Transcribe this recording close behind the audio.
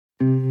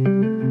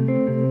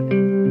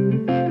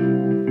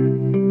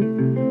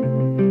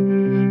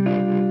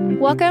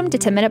Welcome to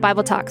 10 Minute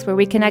Bible Talks, where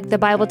we connect the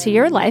Bible to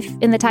your life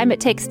in the time it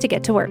takes to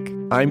get to work.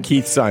 I'm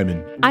Keith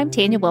Simon. I'm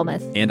Tanya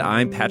Wilmoth. And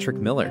I'm Patrick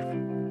Miller.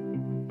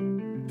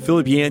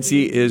 Philip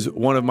Yancey is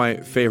one of my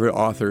favorite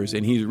authors,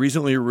 and he's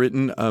recently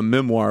written a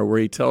memoir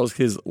where he tells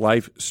his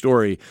life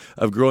story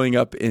of growing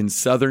up in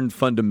Southern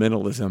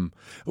fundamentalism.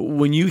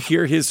 When you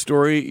hear his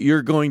story,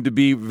 you're going to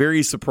be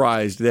very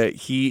surprised that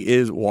he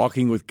is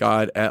walking with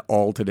God at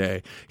all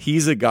today.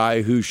 He's a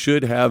guy who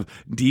should have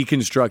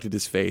deconstructed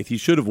his faith. He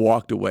should have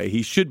walked away.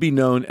 He should be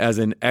known as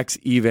an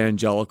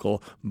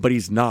ex-evangelical, but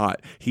he's not.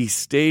 He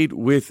stayed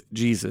with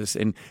Jesus,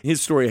 and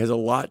his story has a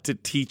lot to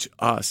teach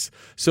us.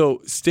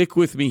 So stick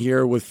with me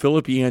here with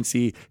Philip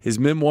Yancey. His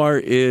memoir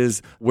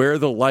is Where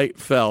the Light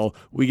Fell.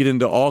 We get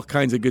into all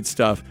kinds of good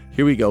stuff.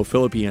 Here we go,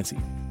 Philip Yancey.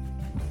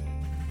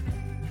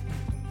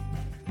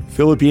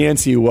 Philip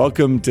Yancey,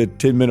 welcome to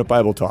 10 Minute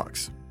Bible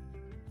Talks.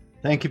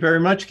 Thank you very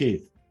much,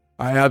 Keith.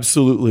 I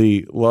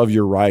absolutely love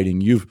your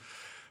writing. You've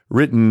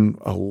written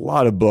a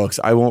lot of books.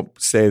 I won't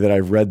say that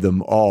I've read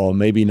them all,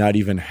 maybe not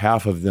even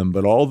half of them,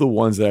 but all the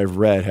ones that I've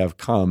read have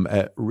come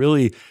at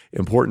really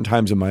important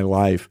times in my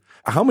life.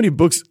 How many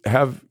books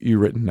have you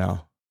written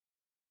now?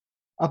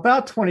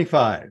 About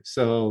 25,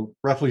 so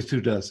roughly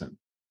 24.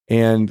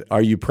 And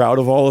are you proud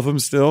of all of them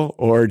still?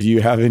 Or do you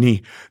have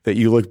any that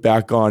you look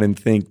back on and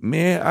think,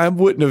 man, I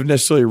wouldn't have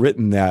necessarily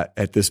written that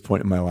at this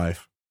point in my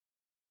life?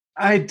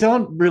 I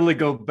don't really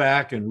go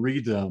back and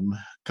read them.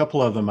 A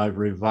couple of them I've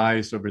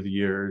revised over the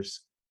years.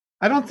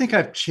 I don't think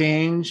I've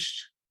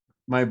changed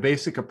my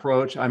basic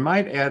approach. I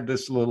might add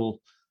this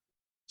little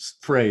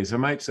phrase. I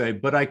might say,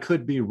 but I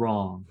could be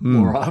wrong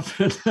more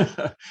often.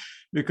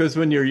 Because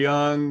when you're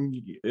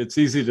young, it's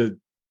easy to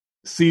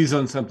seize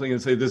on something and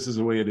say, this is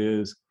the way it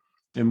is.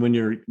 And when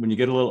you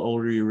get a little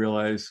older, you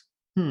realize,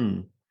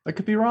 I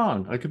could be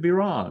wrong. I could be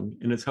wrong.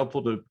 And it's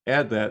helpful to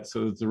add that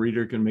so that the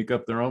reader can make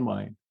up their own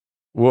mind.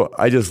 Well,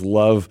 I just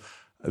love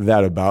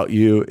that about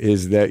you,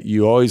 is that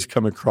you always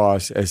come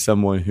across as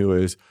someone who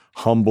is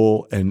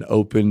humble and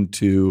open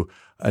to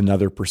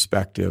another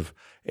perspective.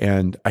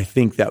 And I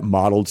think that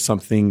modeled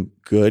something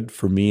good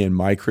for me in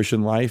my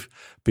Christian life,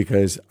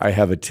 because I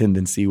have a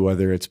tendency,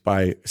 whether it's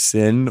by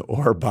sin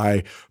or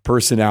by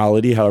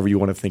personality, however you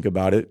want to think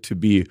about it, to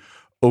be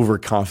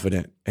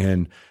overconfident.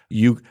 And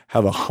you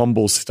have a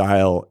humble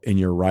style in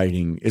your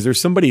writing. Is there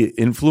somebody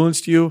that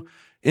influenced you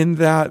in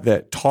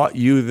that taught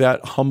you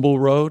that humble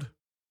road?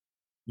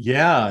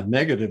 Yeah,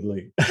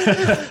 negatively.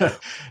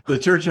 The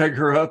church I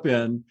grew up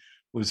in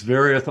was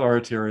very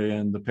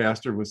authoritarian. The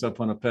pastor was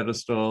up on a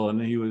pedestal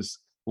and he was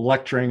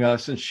lecturing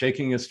us and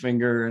shaking his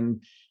finger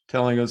and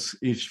telling us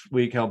each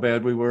week how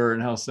bad we were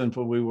and how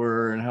sinful we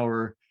were and how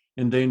we're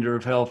in danger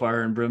of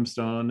hellfire and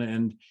brimstone.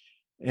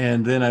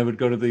 And then I would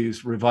go to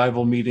these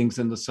revival meetings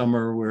in the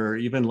summer where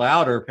even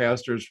louder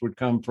pastors would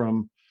come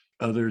from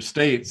other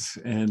states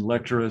and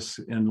lecture us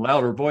in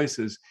louder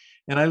voices.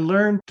 And I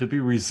learned to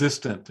be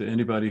resistant to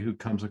anybody who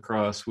comes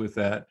across with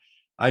that,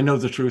 I know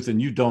the truth and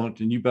you don't,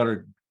 and you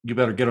better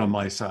get on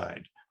my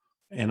side.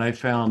 And I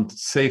found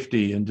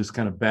safety in just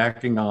kind of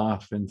backing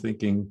off and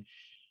thinking,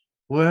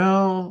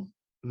 well,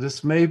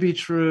 this may be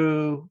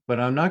true, but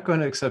I'm not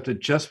going to accept it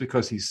just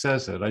because he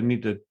says it. I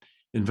need to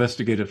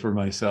investigate it for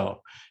myself.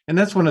 And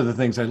that's one of the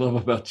things I love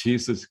about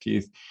Jesus,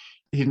 Keith.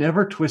 He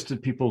never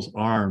twisted people's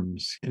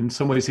arms. In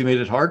some ways, he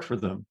made it hard for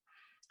them.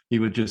 He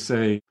would just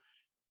say,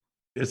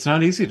 it's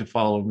not easy to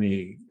follow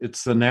me.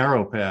 It's the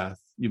narrow path.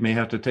 You may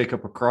have to take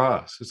up a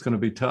cross. It's going to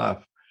be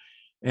tough.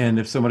 And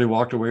if somebody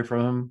walked away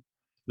from him,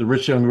 the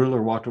rich young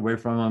ruler walked away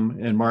from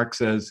him, and Mark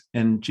says,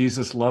 and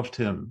Jesus loved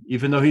him,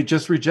 even though he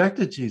just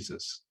rejected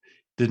Jesus,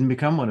 didn't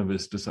become one of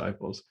his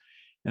disciples.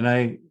 And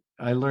I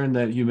learned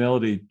that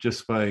humility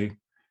just by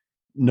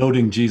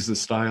noting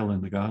Jesus' style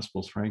in the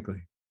Gospels,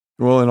 frankly.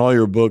 Well, in all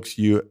your books,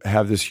 you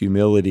have this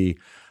humility,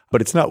 but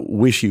it's not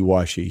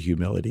wishy-washy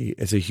humility.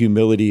 It's a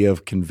humility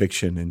of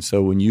conviction. And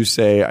so when you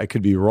say, I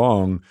could be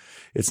wrong,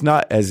 it's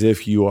not as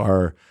if you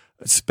are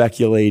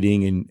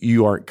speculating and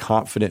you aren't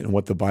confident in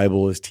what the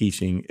Bible is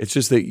teaching. It's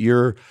just that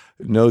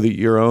know that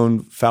your own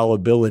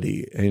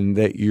fallibility and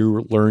that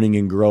you're learning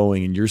and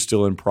growing and you're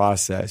still in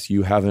process.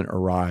 You haven't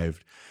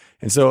arrived.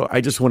 And so I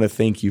just want to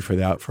thank you for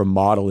that, for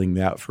modeling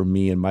that for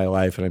me in my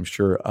life, and I'm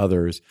sure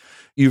others.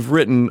 You've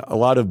written a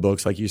lot of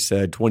books, like you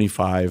said,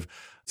 25.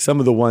 Some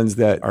of the ones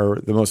that are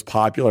the most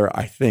popular,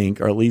 I think,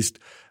 or at least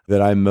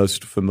that I'm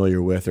most familiar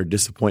with, are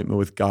Disappointment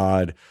with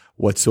God,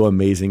 What's So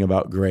Amazing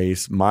About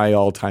Grace. My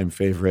all-time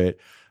favorite,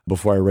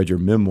 before I read your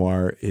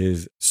memoir,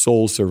 is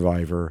Soul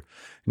Survivor.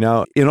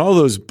 Now, in all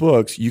those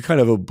books, you kind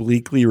of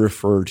obliquely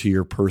refer to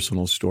your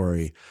personal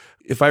story.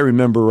 If I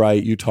remember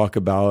right, you talk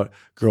about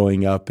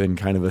growing up in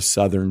kind of a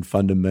Southern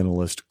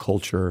fundamentalist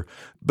culture,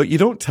 but you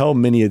don't tell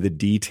many of the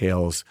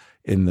details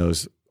in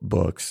those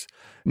books.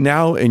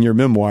 Now, in your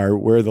memoir,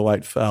 Where the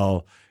Light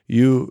Fell,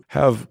 you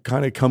have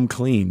kind of come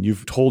clean.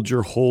 You've told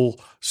your whole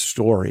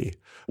story.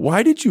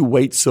 Why did you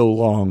wait so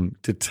long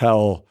to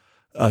tell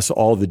us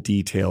all the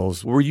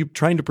details? Were you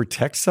trying to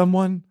protect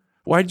someone?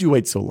 Why did you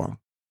wait so long?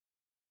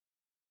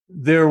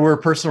 There were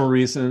personal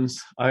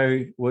reasons.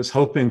 I was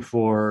hoping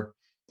for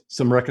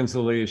some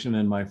reconciliation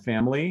in my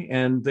family,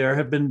 and there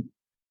have been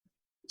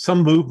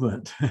some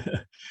movement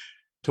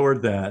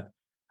toward that.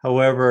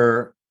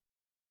 However,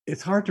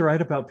 it's hard to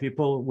write about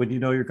people when you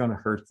know you're going to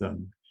hurt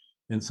them.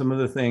 And some of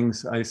the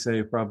things I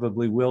say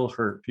probably will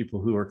hurt people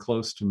who are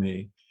close to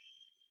me.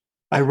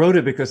 I wrote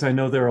it because I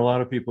know there are a lot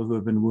of people who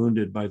have been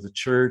wounded by the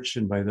church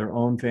and by their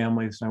own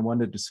families, and I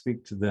wanted to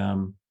speak to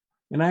them.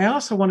 And I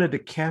also wanted to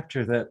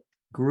capture that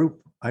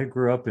group I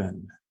grew up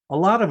in. A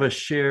lot of us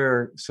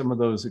share some of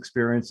those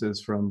experiences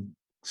from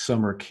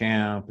summer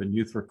camp and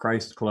Youth for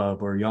Christ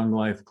Club or Young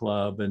Life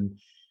Club and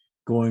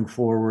going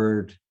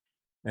forward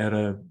at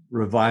a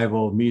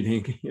revival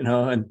meeting,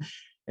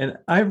 and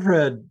I've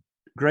read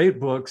great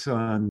books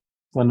on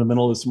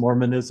fundamentalist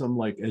Mormonism,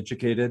 like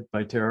Educated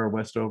by Tara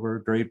Westover,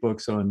 great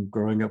books on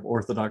growing up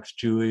Orthodox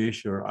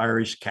Jewish or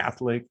Irish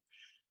Catholic,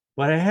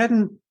 but I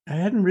hadn't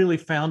really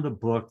found a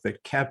book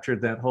that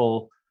captured that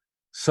whole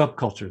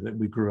subculture that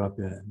we grew up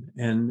in.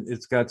 And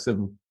it's got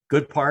some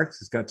good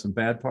parts, it's got some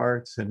bad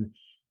parts, and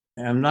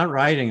I'm not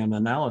writing an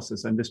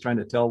analysis. I'm just trying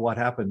to tell what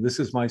happened. This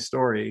is my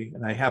story,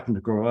 and I happen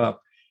to grow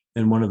up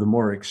in one of the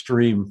more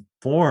extreme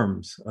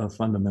forms of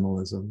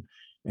fundamentalism,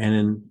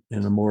 and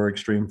in a more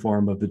extreme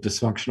form of the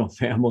dysfunctional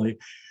family.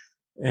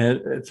 And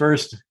at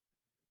first,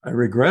 I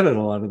regretted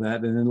a lot of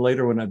that. And then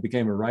later, when I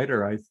became a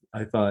writer,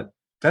 I thought,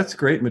 that's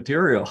great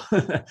material.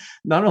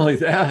 Not only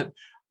that,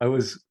 I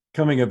was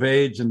coming of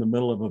age in the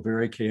middle of a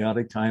very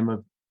chaotic time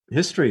of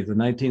history, the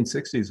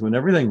 1960s, when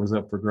everything was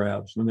up for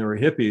grabs, when there were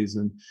hippies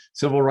and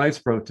civil rights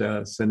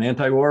protests and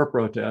anti-war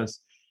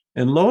protests.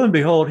 And lo and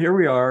behold, here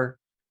we are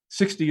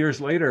 60 years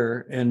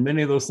later, and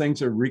many of those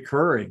things are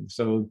recurring.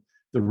 So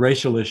the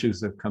racial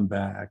issues have come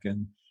back,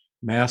 and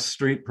mass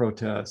street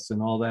protests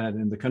and all that,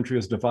 and the country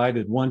is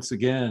divided once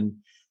again.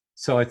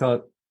 So I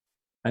thought,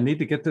 I need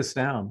to get this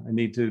down. I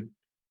need to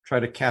try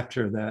to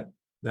capture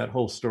that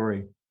whole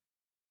story.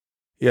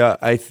 Yeah,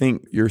 I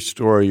think your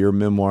story, your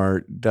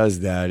memoir does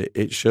that.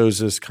 It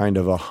shows us kind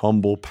of a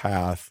humble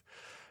path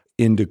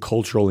into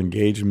cultural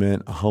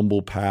engagement, a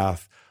humble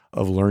path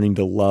of learning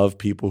to love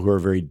people who are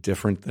very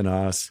different than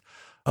us,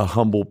 a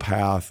humble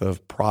path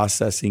of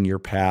processing your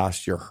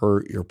past, your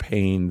hurt, your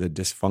pain, the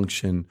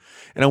dysfunction.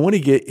 And I want to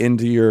get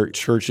into your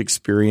church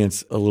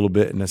experience a little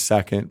bit in a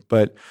second,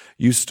 but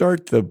you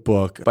start the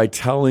book by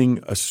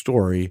telling a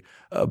story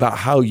about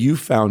how you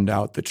found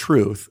out the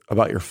truth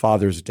about your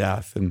father's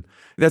death. And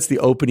that's the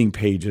opening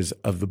pages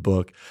of the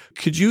book.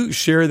 Could you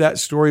share that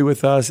story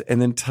with us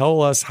and then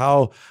tell us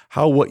how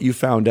what you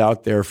found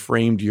out there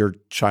framed your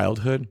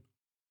childhood?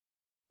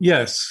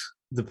 Yes.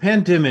 The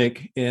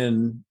pandemic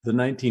in the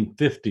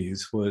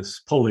 1950s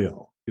was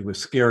polio. It was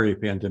a scary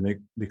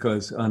pandemic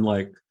because,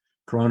 unlike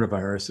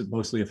coronavirus, it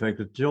mostly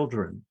affected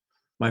children.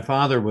 My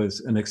father was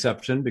an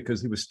exception because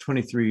he was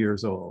 23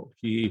 years old.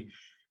 He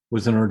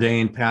was an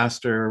ordained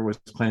pastor, was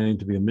planning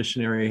to be a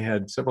missionary,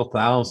 had several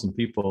thousand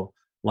people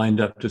lined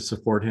up to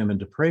support him and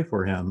to pray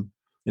for him.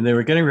 And they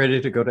were getting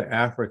ready to go to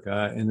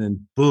Africa. And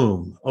then,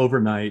 boom,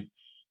 overnight,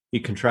 he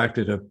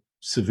contracted a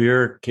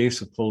severe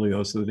case of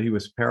polio so that he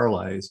was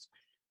paralyzed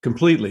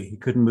completely. He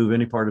couldn't move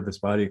any part of his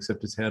body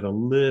except his head a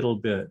little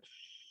bit.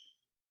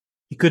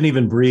 He couldn't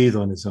even breathe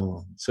on his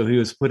own. So he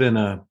was put in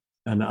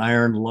an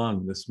iron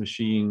lung, this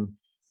machine,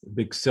 a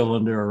big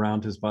cylinder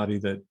around his body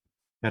that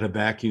had a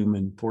vacuum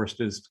and forced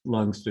his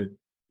lungs to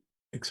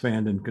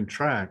expand and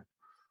contract.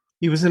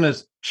 He was in a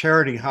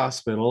charity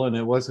hospital, and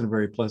it wasn't a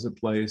very pleasant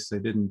place. They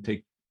didn't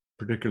take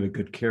particularly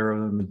good care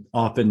of him. And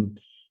often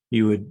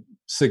he would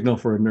signal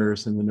for a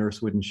nurse, and the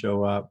nurse wouldn't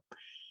show up.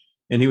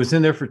 And he was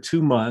in there for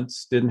 2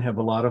 months, didn't have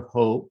a lot of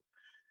hope.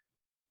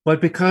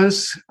 But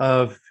because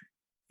of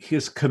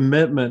his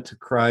commitment to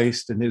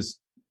Christ and his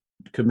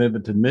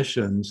commitment to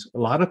missions, a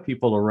lot of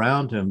people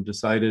around him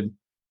decided,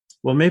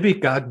 well, maybe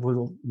God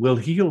will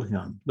heal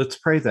him. Let's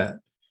pray that.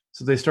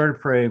 So they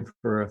started praying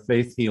for a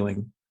faith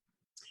healing.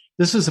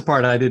 This is the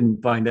part I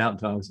didn't find out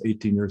until I was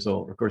 18 years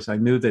old. Of course, I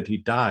knew that he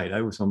died.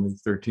 I was only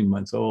 13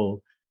 months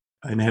old.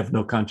 I have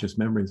no conscious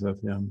memories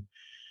of him.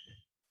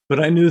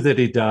 But I knew that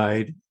he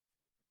died.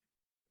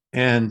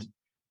 And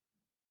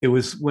it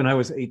was when I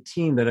was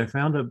 18 that I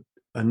found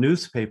a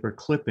newspaper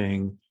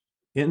clipping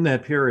in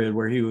that period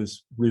where he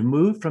was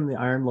removed from the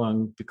iron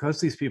lung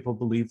because these people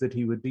believed that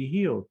he would be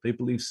healed. They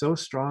believed so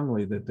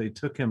strongly that they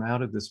took him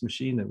out of this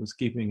machine that was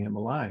keeping him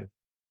alive.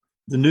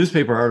 The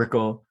newspaper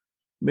article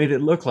made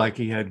it look like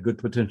he had good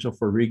potential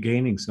for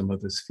regaining some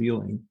of his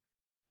feeling.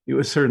 He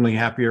was certainly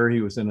happier.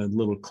 He was in a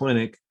little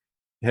clinic,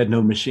 had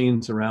no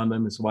machines around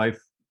him. His wife,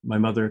 my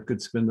mother,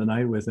 could spend the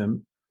night with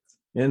him.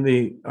 And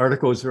the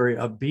article was very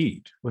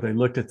upbeat, but I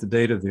looked at the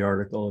date of the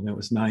article, and it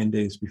was 9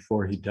 days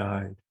before he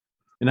died.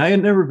 And I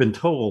had never been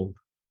told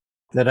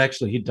that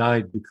actually he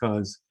died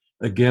because,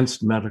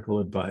 against medical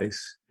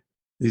advice,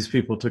 these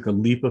people took a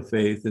leap of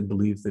faith and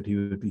believed that he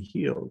would be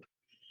healed.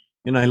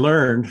 And I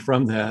learned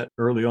from that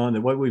early on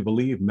that what we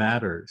believe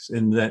matters,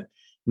 and that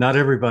not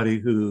everybody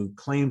who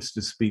claims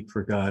to speak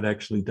for God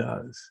actually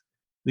does.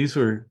 These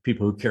were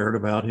people who cared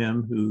about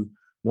him, who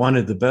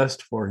wanted the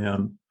best for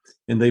him,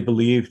 and they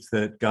believed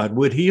that God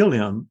would heal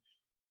him,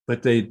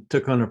 but they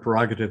took on a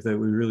prerogative that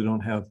we really don't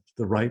have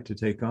the right to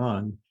take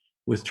on,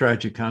 with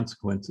tragic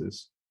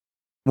consequences.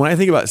 When I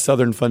think about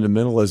Southern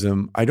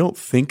fundamentalism, I don't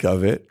think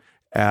of it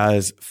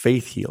as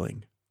faith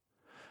healing.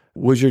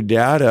 Was your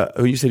dad,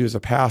 you said he was a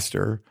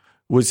pastor,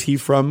 was he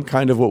from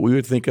kind of what we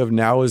would think of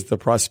now as the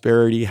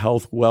prosperity,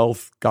 health,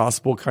 wealth,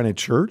 gospel kind of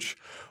church?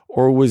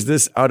 Or was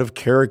this out of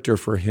character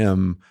for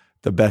him,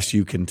 the best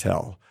you can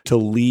tell, to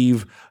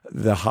leave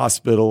the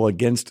hospital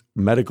against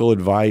medical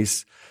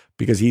advice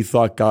because he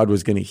thought God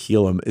was going to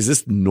heal him? Is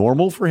this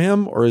normal for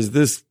him, or is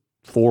this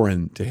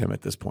foreign to him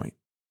at this point?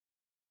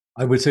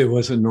 I would say it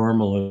wasn't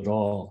normal at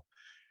all.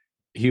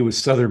 He was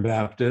Southern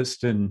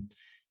Baptist, and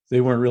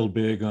they weren't real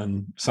big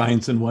on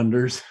signs and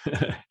wonders.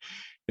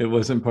 It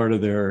wasn't part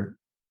of their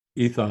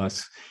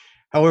ethos.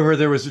 However,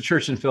 there was a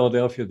church in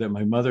Philadelphia that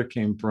my mother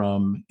came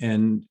from,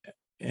 and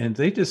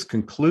they just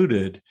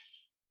concluded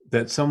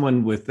that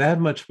someone with that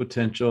much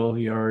potential,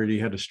 he already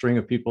had a string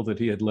of people that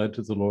he had led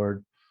to the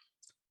Lord.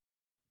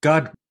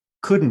 God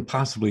couldn't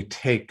possibly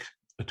take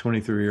a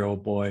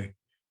 23-year-old boy,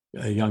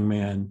 a young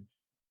man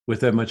with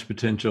that much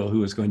potential, who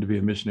was going to be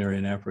a missionary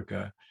in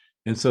Africa.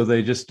 And so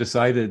they just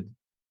decided,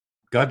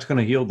 God's going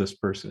to heal this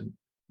person.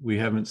 We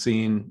haven't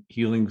seen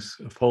healings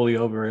of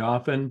polio very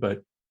often,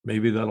 but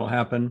maybe that'll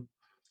happen.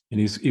 And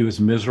he was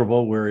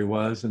miserable where he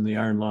was in the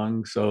iron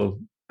lung,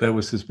 so that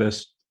was his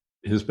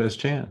best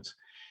chance.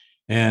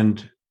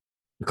 And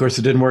of course,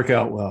 it didn't work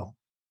out well.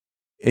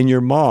 And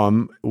your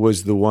mom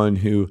was the one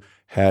who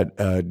had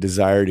a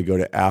desire to go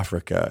to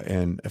Africa.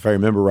 And if I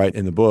remember right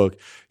in the book,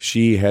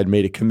 she had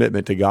made a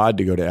commitment to God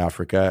to go to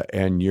Africa,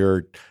 and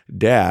your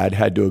dad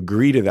had to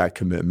agree to that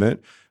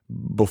commitment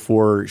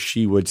before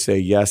she would say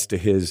yes to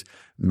his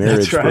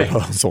marriage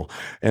proposal.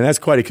 And that's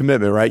quite a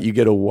commitment, right? You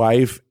get a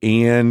wife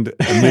and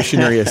a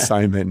missionary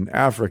assignment in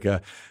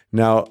Africa.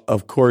 Now,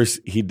 of course,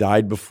 he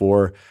died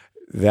before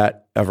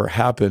that ever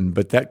happened,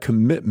 but that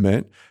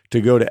commitment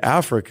to go to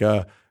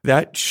Africa,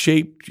 that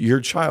shaped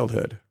your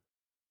childhood.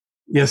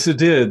 Yes, it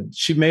did.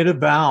 She made a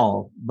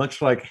vow,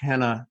 much like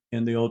Hannah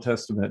in the Old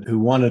Testament, who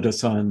wanted a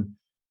son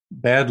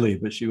badly,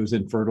 but she was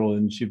infertile.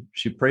 And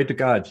she prayed to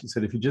God. She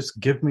said, if you just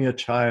give me a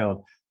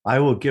child, I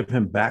will give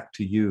him back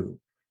to you.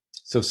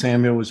 So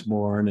Samuel was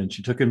born, and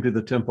she took him to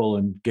the temple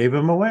and gave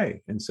him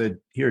away and said,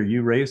 here,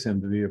 you raise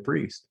him to be a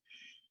priest.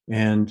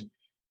 And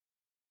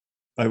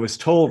I was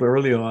told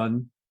early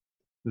on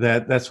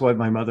that that's what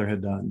my mother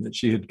had done, that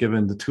she had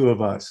given the two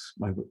of us,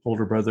 my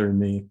older brother and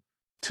me,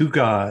 to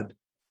God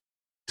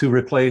to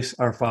replace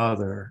our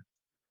father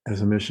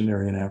as a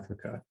missionary in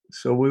Africa.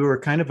 So we were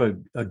kind of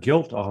a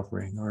guilt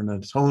offering or an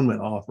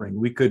atonement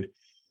offering.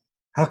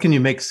 How can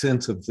you make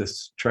sense of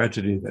this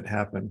tragedy that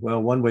happened?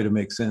 Well, one way to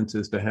make sense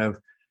is to have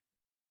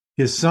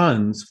his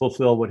sons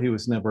fulfill what he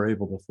was never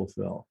able to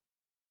fulfill.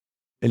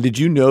 And did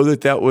you know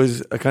that that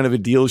was a kind of a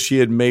deal she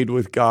had made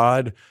with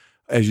God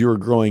as you were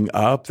growing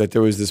up, that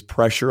there was this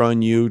pressure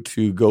on you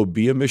to go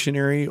be a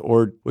missionary?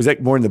 Or was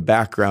that more in the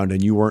background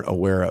and you weren't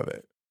aware of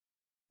it?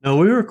 No,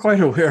 we were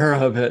quite aware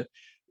of it.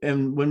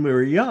 And when we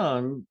were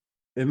young,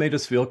 it made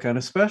us feel kind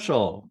of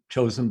special,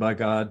 chosen by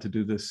God to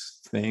do this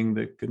thing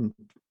that can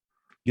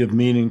give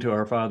meaning to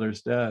our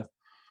father's death.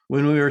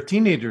 When we were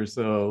teenagers,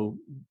 though,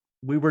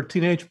 we were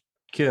teenage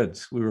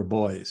kids. We were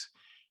boys.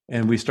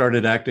 And we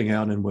started acting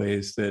out in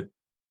ways that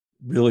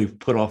really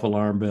set off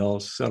alarm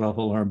bells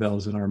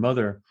in our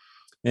mother.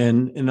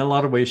 And in a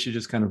lot of ways, she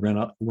just kind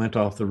of went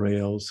off the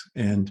rails.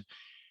 And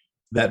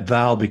that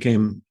vow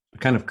became a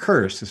kind of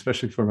curse,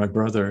 especially for my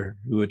brother,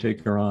 who would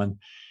take her on.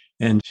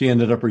 And she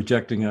ended up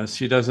rejecting us.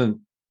 She doesn't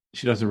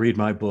read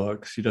my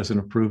books. She doesn't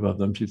approve of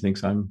them. She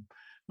thinks I'm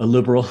a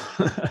liberal.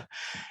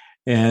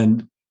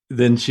 And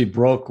then she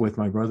broke with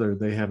my brother.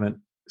 They haven't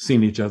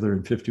seen each other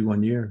in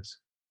 51 years.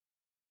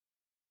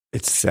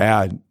 It's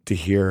sad to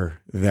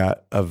hear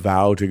that a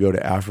vow to go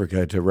to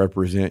Africa to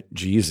represent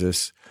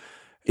Jesus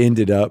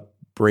ended up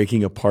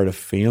breaking apart a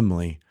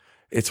family.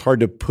 It's hard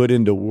to put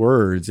into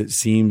words. It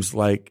seems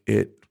like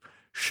it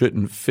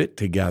shouldn't fit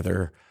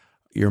together.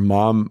 Your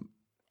mom,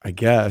 I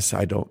guess,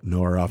 I don't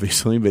know her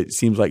obviously, but it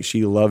seems like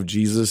she loved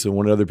Jesus and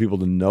wanted other people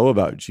to know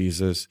about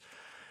Jesus.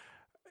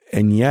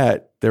 And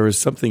yet there was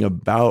something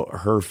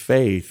about her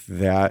faith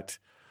that,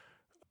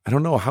 I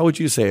don't know, how would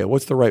you say it?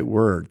 What's the right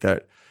word?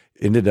 That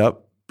ended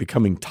up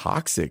becoming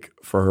toxic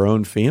for her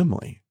own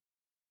family.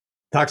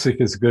 Toxic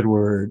is a good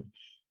word.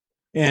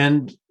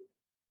 And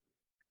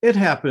it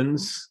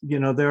happens,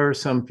 there are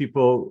some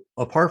people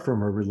apart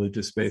from a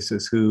religious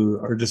basis who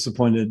are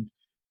disappointed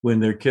when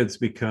their kids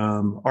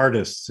become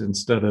artists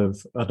instead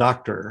of a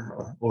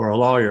doctor or a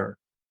lawyer.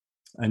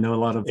 I know a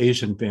lot of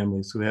Asian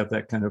families who have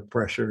that kind of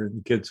pressure,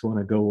 and kids want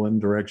to go one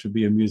direction,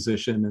 be a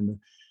musician, and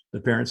the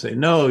parents say,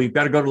 no, you've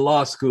got to go to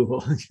law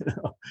school.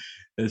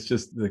 It's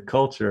just the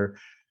culture.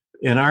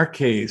 In our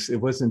case,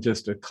 it wasn't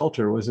just a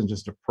culture, it wasn't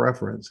just a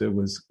preference, it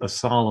was a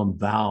solemn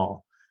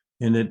vow.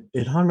 And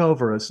it hung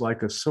over us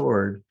like a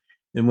sword.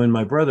 And when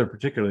my brother,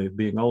 particularly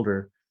being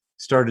older,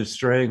 started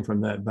straying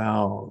from that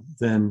vow,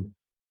 then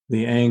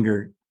the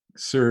anger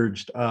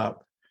surged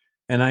up.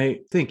 And I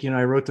think,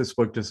 I wrote this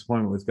book,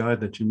 Disappointment with God,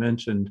 that you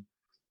mentioned.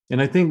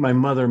 And I think my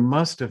mother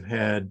must have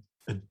had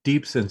a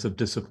deep sense of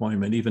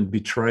disappointment, even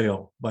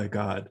betrayal by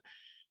God.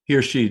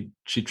 Here she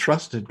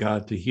trusted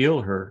God to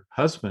heal her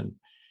husband,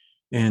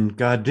 and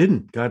God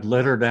didn't. God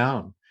let her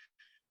down.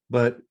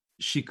 But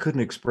she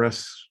couldn't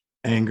express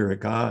anger at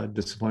God,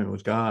 disappointment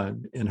with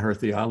God in her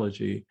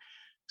theology.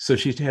 So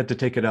she had to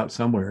take it out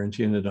somewhere, and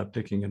she ended up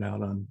taking it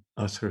out on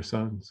us, her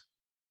sons.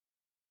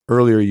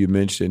 Earlier, you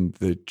mentioned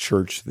the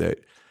church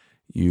that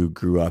you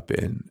grew up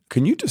in.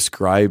 Can you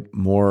describe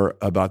more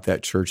about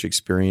that church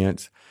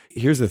experience?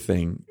 Here's the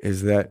thing,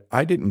 is that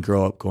I didn't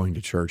grow up going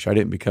to church. I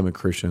didn't become a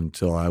Christian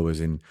until I was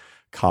in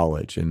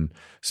college. And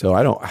so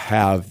I don't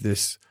have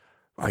this,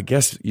 I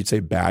guess you'd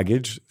say,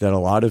 baggage that a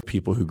lot of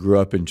people who grew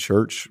up in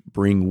church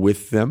bring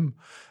with them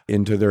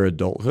into their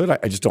adulthood.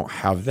 I just don't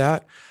have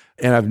that.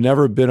 And I've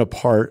never been a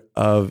part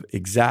of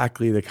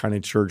exactly the kind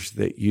of church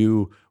that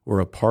you were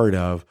a part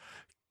of.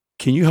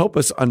 Can you help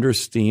us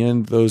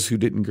understand, those who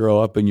didn't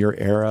grow up in your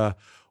era,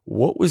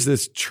 what was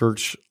this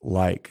church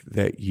like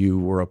that you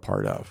were a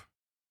part of?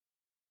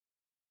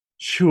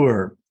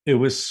 Sure. It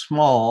was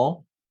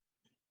small.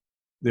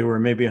 There were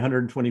maybe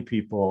 120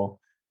 people,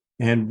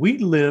 and we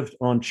lived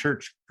on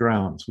church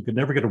grounds. We could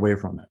never get away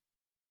from it.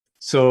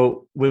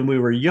 So when we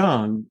were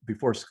young,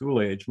 before school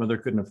age, mother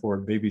couldn't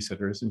afford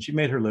babysitters, and she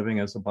made her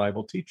living as a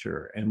Bible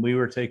teacher. And we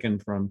were taken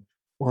from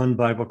one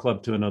Bible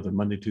club to another,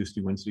 Monday, Tuesday,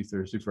 Wednesday,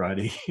 Thursday,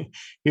 Friday,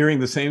 hearing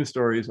the same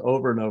stories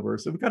over and over.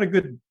 So we got a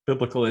good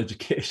biblical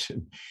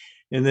education.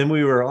 And then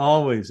we were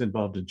always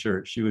involved in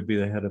church. She would be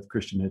the head of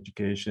Christian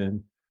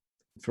education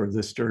for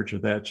this church or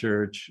that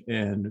church.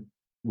 And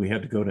we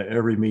had to go to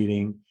every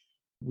meeting.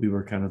 We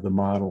were kind of the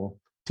model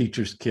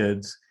teachers'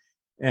 kids.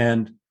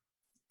 And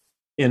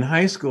in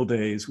high school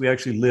days, we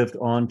actually lived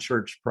on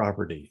church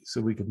property,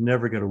 so we could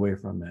never get away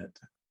from it.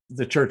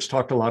 The church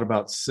talked a lot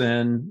about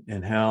sin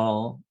and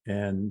hell,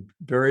 and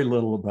very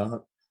little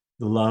about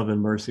the love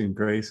and mercy and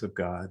grace of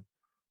God.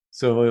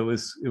 So it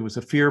was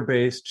a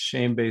fear-based,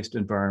 shame-based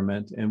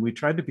environment, and we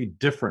tried to be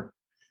different.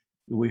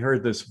 We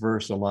heard this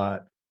verse a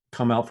lot: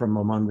 "Come out from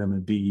among them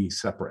and be ye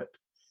separate."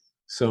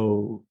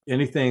 So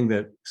anything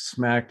that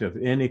smacked of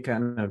any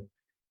kind of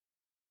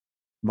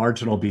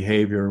marginal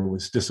behavior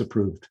was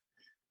disapproved.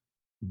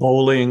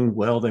 Bowling,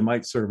 well, they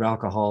might serve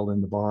alcohol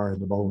in the bar in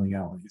the bowling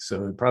alley,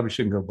 so it probably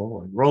shouldn't go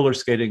bowling. Roller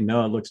skating,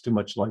 no, it looks too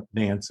much like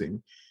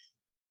dancing.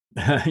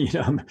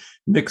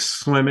 Mixed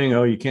swimming,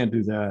 oh, you can't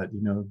do that.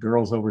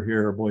 Girls over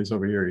here or boys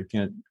over here, you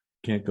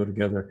can't go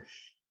together.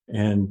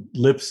 And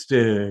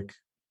lipstick,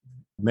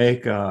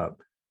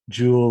 makeup,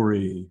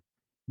 jewelry.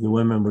 The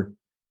women were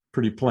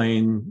pretty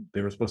plain.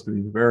 They were supposed to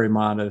be very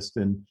modest,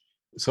 and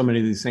so many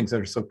of these things that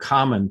are so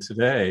common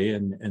today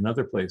and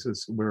other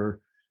places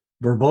were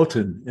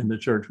verboten in the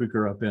church we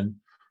grew up in.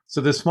 So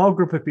this small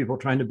group of people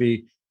trying to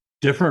be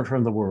different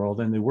from the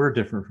world, and they were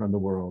different from the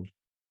world,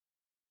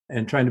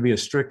 and trying to be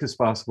as strict as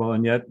possible.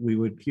 And yet we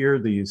would hear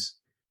these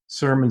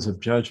sermons of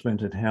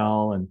judgment and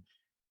hell. And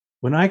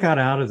when I got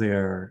out of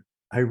there,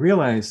 I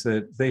realized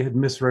that they had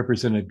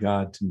misrepresented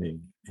God to me.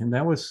 And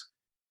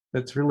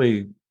that's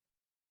really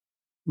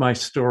my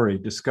story,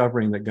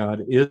 discovering that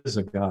God is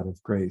a God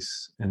of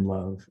grace and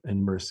love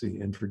and mercy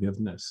and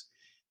forgiveness,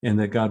 and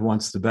that God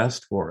wants the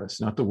best for us,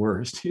 not the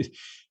worst.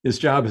 His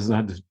job is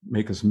not to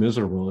make us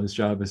miserable. His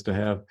job is to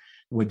have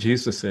what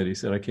Jesus said. He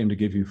said, "I came to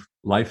give you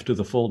life to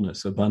the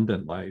fullness,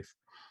 abundant life."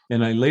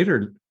 And I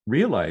later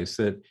realized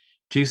that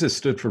Jesus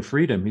stood for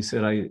freedom. He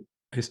said, I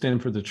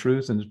stand for the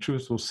truth, and the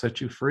truth will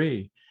set you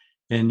free.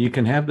 And you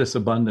can have this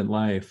abundant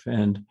life.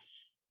 And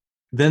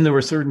then there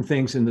were certain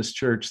things in this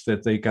church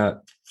that they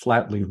got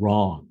flatly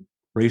wrong.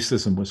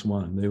 Racism was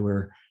one. They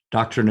were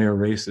doctrinaire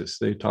racists.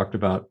 They talked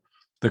about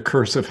the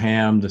curse of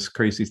Ham, this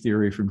crazy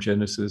theory from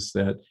Genesis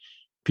that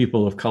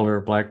people of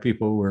color, Black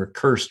people, were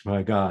cursed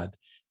by God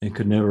and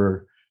could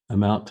never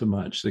amount to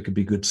much. They could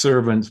be good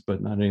servants, but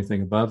not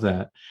anything above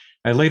that.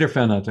 I later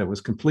found out that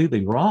was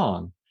completely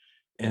wrong.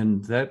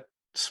 And that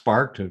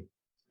sparked a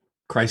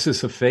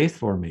crisis of faith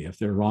for me. If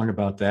they're wrong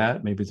about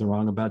that, maybe they're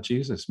wrong about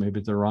Jesus.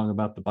 Maybe they're wrong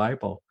about the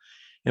Bible.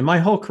 And my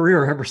whole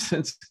career ever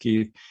since,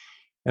 Keith,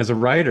 as a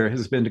writer,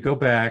 has been to go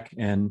back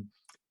and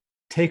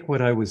take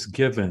what I was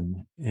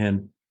given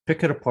and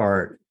pick it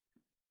apart,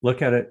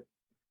 look at it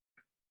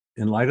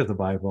in light of the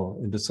Bible,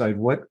 and decide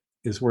what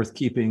is worth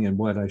keeping and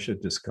what I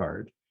should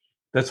discard.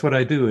 That's what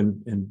I do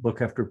in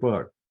book after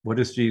book. What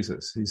is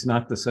Jesus? He's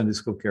not the Sunday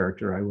school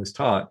character I was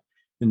taught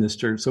in this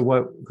church.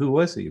 So who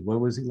was he? What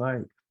was he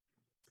like?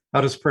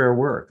 How does prayer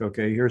work?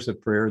 Okay, here's a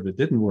prayer that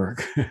didn't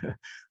work.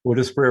 What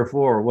is prayer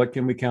for? What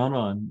can we count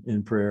on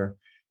in prayer?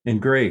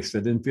 And grace, I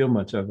didn't feel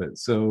much of it.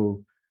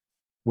 So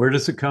where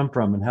does it come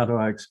from, and how do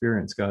I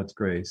experience God's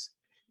grace?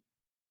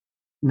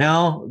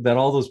 Now that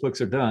all those books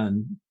are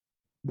done,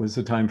 was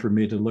the time for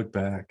me to look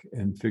back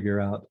and figure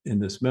out in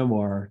this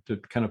memoir, to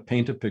kind of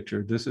paint a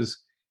picture. This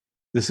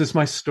is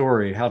my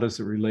story. How does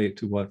it relate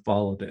to what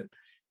followed it?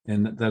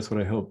 And that's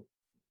what I hope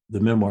the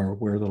memoir,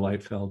 Where the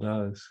Light Fell,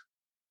 does.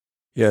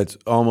 Yeah, it's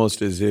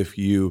almost as if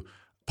you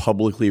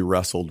publicly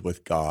wrestled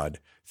with God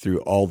through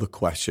all the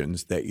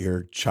questions that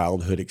your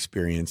childhood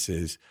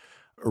experiences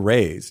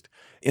raised.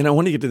 And I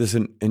want to get to this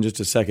in just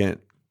a second.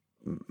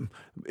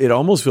 It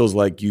almost feels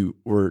like you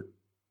were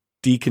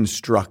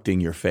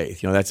deconstructing your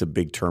faith. That's a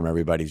big term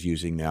everybody's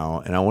using now.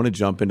 And I want to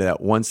jump into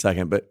that 1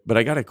 second, but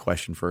I got a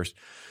question first.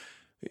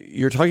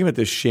 You're talking about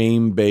the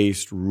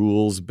shame-based,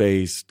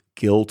 rules-based,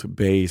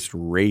 guilt-based,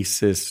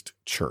 racist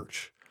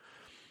church.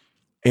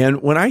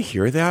 And when I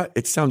hear that,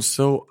 it sounds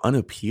so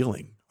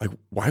unappealing. Like,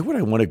 why would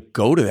I want to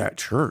go to that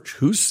church?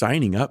 Who's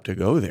signing up to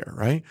go there,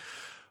 right?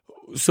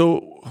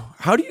 So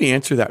how do you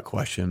answer that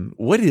question?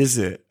 What is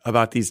it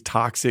about these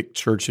toxic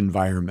church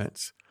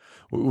environments?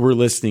 We're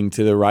listening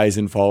to the rise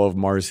and fall of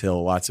Mars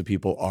Hill. Lots of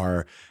people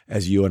are,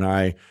 as you and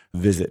I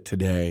visit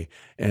today.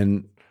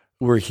 And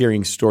we're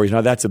hearing stories.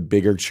 Now, that's a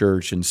bigger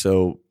church, and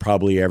so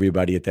probably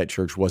everybody at that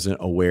church wasn't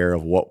aware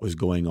of what was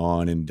going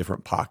on in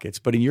different pockets.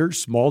 But in your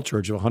small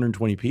church of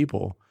 120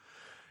 people,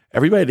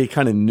 everybody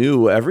kind of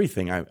knew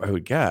everything, I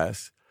would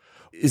guess.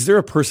 Is there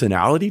a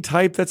personality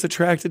type that's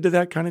attracted to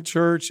that kind of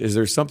church? Is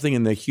there something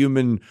in the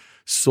human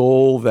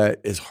soul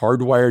that is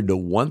hardwired to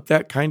want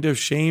that kind of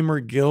shame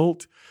or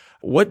guilt?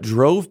 What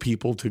drove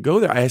people to go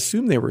there? I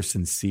assume they were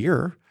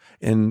sincere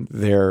in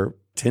their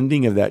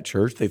tending of that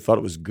church. They thought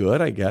it was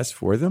good, I guess,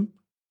 for them.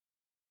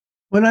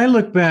 When I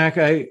look back,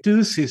 I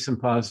do see some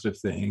positive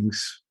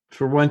things.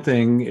 For one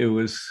thing, it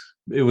was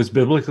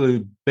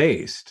biblically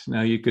based.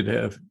 Now, you could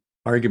have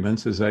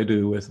arguments, as I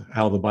do, with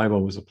how the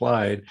Bible was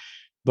applied,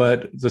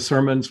 but the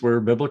sermons were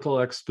biblical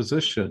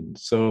exposition.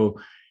 So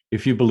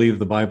if you believe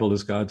the Bible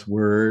is God's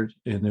word,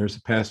 and there's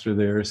a pastor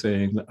there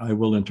saying, I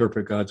will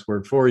interpret God's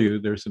word for you,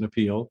 there's an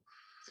appeal.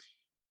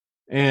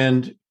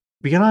 And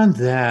beyond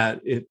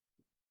that, it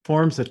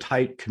forms a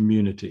tight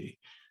community.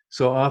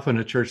 So often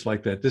a church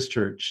like that, this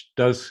church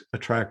does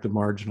attract the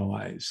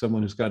marginalized,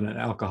 someone who's got an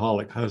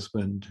alcoholic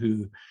husband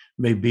who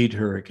may beat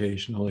her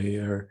occasionally,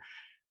 or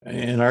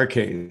in our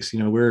case,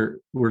 we're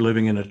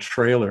living in a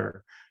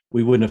trailer.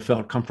 We wouldn't have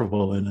felt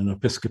comfortable in an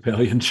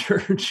Episcopalian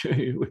church.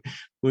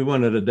 We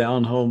wanted a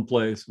down-home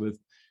place with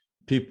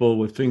people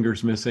with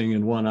fingers missing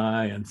and one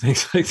eye and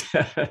things like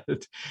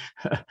that.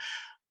 I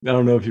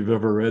don't know if you've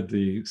ever read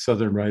the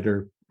Southern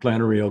writer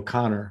Flannery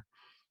O'Connor,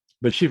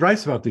 but she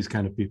writes about these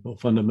kind of people,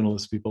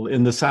 fundamentalist people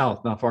in the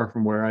South, not far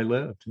from where I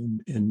lived,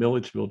 in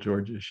Milledgeville,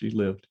 Georgia, she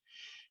lived.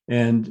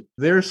 And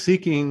they're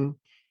seeking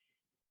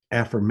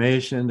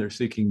affirmation, they're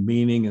seeking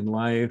meaning in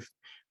life.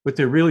 What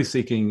they're really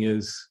seeking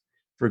is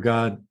for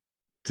God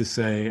to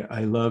say,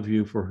 I love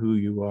you for who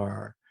you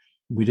are.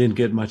 We didn't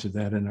get much of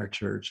that in our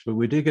church, but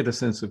we did get a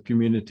sense of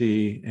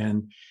community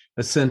and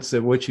a sense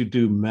that what you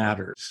do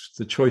matters.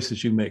 The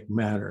choices you make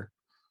matter.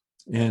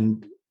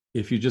 And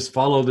if you just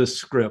follow this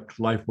script,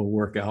 life will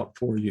work out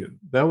for you.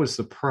 That was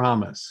the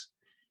promise.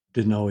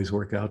 Didn't always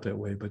work out that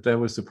way, but that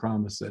was the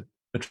promise that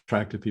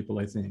attracted people,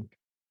 I think.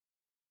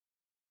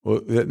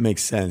 Well, that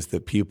makes sense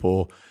that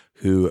people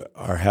who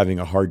are having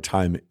a hard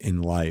time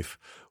in life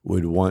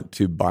would want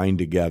to bind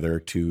together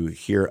to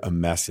hear a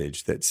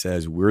message that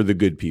says, we're the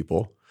good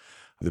people.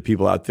 The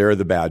people out there are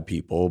the bad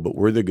people, but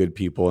we're the good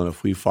people. And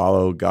if we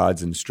follow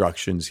God's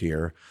instructions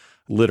here,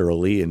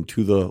 literally and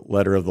to the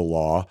letter of the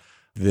law,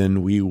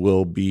 then we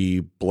will be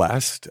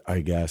blessed,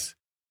 I guess.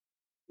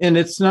 And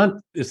it's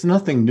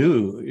nothing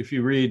new. If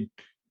you read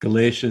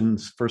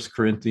Galatians, 1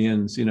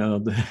 Corinthians,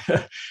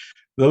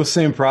 those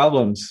same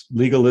problems,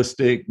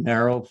 legalistic,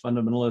 narrow,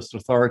 fundamentalist,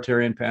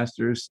 authoritarian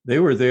pastors, they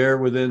were there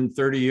within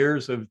 30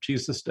 years of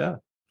Jesus' death.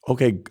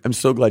 Okay, I'm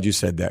so glad you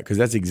said that, because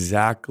that's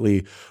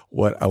exactly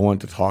what I want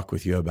to talk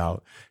with you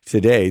about.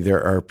 Today,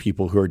 there are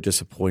people who are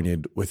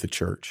disappointed with the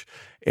church.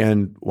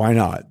 And why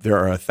not? There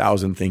are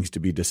 1,000 things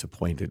to be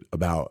disappointed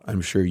about.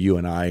 I'm sure you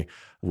and I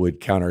would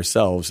count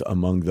ourselves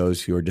among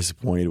those who are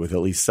disappointed with at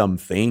least some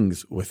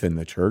things within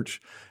the church.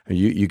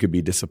 You could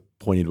be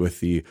disappointed with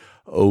the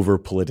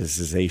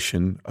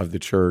over-politicization of the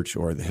church,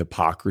 or the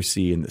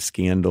hypocrisy and the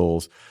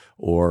scandals,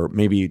 or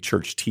maybe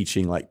church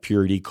teaching like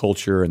purity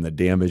culture and the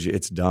damage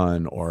it's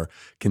done, or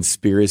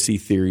conspiracy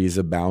theories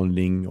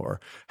abounding, or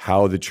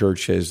how the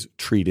church has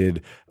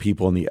treated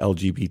people in the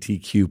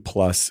LGBTQ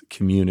plus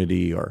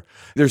community. Or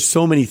there's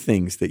so many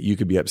things that you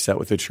could be upset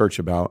with the church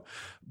about.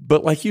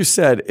 But like you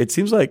said, it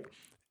seems like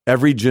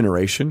every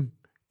generation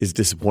is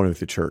disappointed with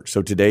the church.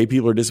 So today,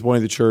 people are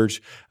disappointed with the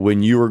church.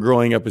 When you were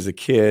growing up as a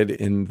kid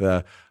in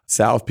the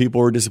South,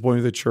 people were disappointed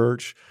with the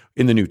church.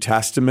 In the New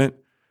Testament,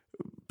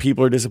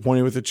 people are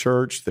disappointed with the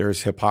church.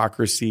 There's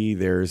hypocrisy.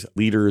 There's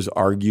leaders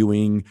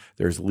arguing.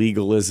 There's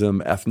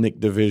legalism, ethnic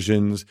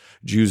divisions.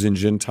 Jews and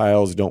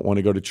Gentiles don't want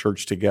to go to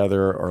church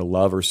together or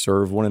love or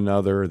serve one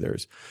another.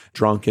 There's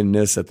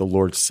drunkenness at the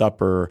Lord's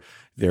Supper.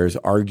 There's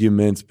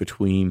arguments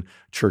between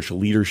church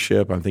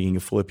leadership. I'm thinking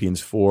of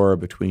Philippians 4,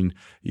 between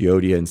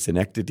Euodia and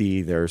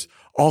Synecdoche. There's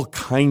all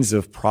kinds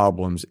of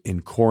problems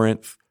in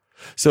Corinth.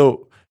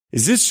 So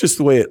is this just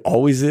the way it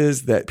always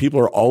is, that people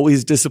are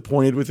always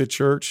disappointed with the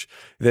church,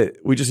 that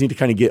we just need to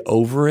kind of get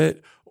over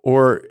it?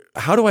 Or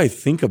how do I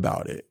think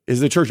about it? Is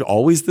the church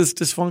always this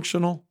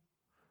dysfunctional?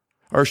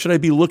 Or should I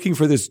be looking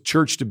for this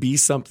church to be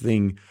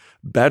something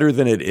better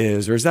than it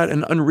is? Or is that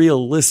an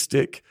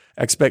unrealistic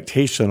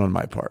expectation on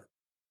my part?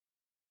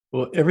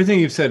 Well, everything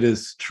you've said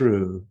is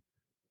true.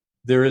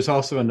 There is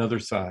also another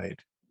side.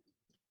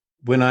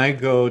 When I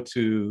go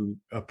to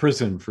a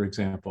prison, for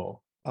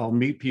example, I'll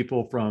meet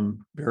people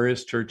from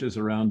various churches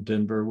around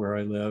Denver, where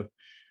I live,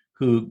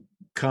 who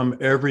come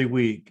every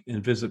week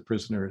and visit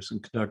prisoners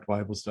and conduct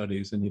Bible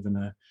studies and even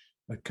a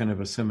kind of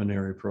a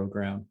seminary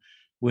program.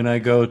 When I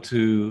go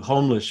to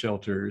homeless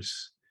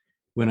shelters,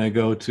 when I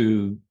go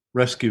to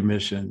rescue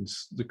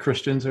missions, the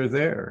Christians are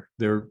there.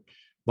 They're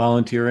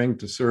volunteering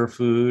to serve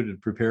food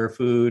and prepare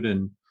food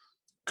and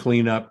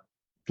clean up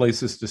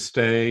places to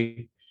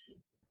stay.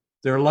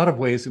 There are a lot of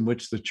ways in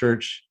which the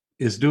church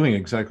is doing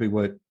exactly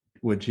what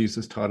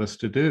Jesus taught us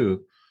to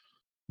do.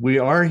 We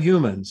are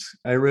humans.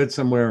 I read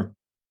somewhere,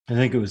 I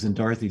think it was in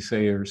Dorothy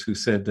Sayers, who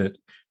said that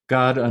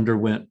God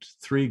underwent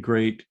 3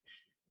 great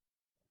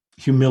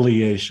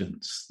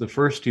humiliations. The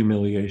first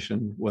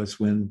humiliation was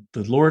when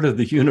the Lord of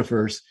the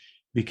universe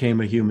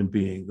became a human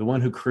being. The one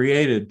who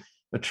created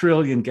 1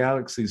 trillion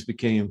galaxies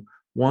became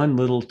one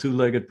little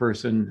 2-legged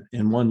person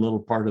in one little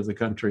part of the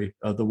country,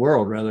 of the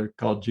world rather,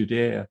 called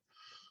Judea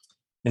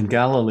and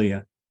Galilee.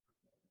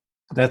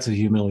 That's a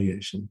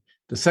humiliation.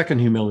 The second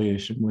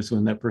humiliation was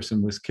when that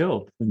person was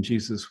killed, when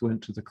Jesus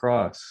went to the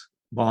cross.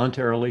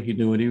 Voluntarily, he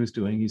knew what he was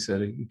doing. He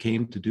said he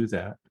came to do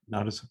that,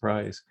 not a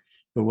surprise.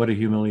 But what a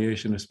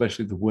humiliation,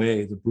 especially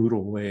the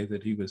brutal way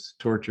that he was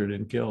tortured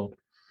and killed.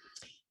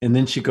 And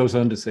then she goes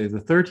on to say the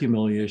third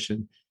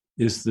humiliation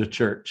is the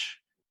church,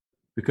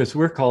 because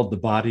we're called the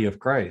body of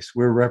Christ.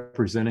 We're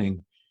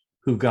representing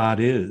who God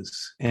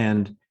is.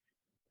 And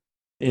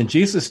in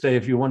Jesus' day,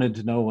 if you wanted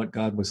to know what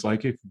God was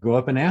like, you could go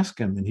up and ask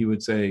him, and he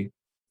would say,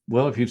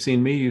 well, if you've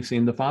seen me, you've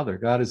seen the Father.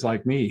 God is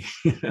like me.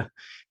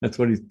 That's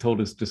what he told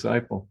his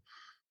disciple.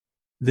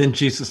 Then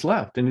Jesus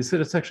left, and he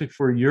said, it's actually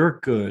for your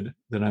good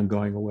that I'm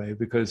going away,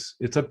 because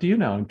it's up to you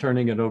now. I'm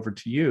turning it over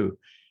to you.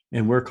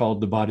 And we're called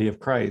the body of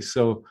Christ.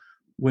 So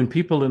when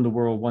people in the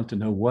world want to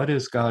know what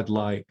is God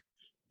like,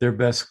 their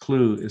best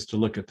clue is to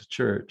look at the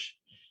church.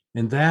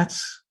 And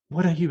that's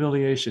what a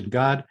humiliation.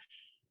 God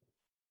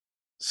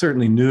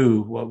certainly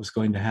knew what was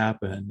going to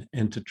happen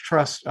and to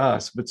trust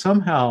us, but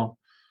somehow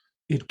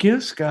it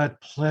gives God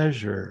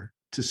pleasure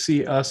to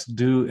see us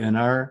do in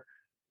our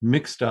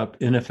mixed up,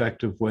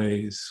 ineffective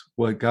ways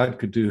what God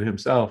could do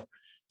himself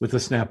with a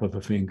snap of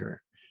a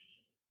finger.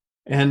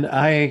 And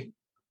I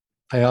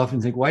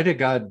often think, why did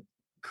God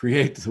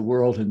create the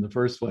world in the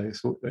first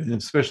place, and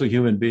especially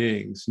human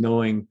beings,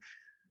 knowing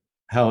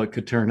how it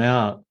could turn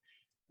out?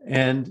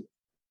 And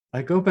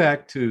I go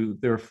back to,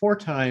 there are 4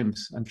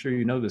 times, I'm sure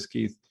you know this,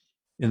 Keith,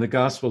 in the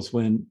Gospels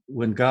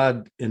when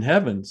God in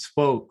heaven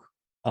spoke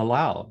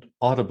aloud,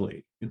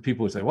 audibly, and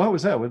people would say, what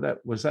was that?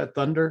 Was that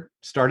thunder?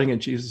 Starting at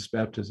Jesus'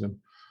 baptism.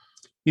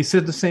 He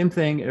said the same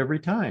thing every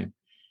time.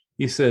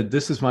 He said,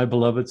 this is my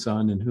beloved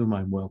Son in whom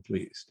I'm well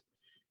pleased.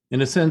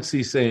 In a sense,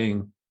 he's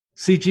saying,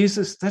 see,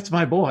 Jesus, that's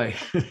my boy.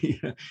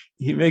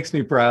 He makes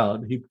me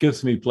proud. He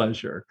gives me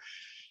pleasure.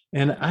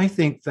 And I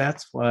think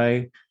that's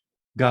why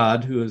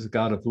God, who is a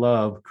God of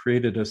love,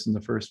 created us in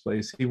the first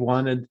place. He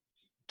wanted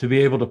to be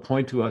able to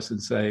point to us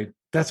and say,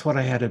 that's what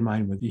I had in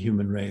mind with the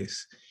human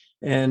race.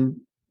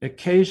 And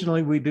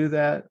occasionally we do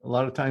that. A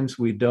lot of times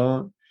we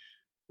don't.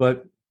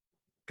 But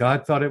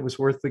God thought it was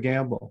worth the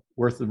gamble,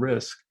 worth the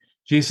risk.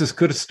 Jesus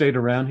could have stayed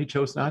around. He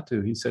chose not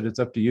to. He said, it's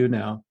up to you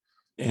now.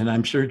 And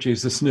I'm sure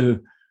Jesus knew,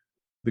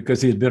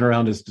 because he had been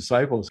around his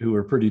disciples who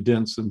were pretty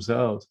dense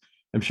themselves.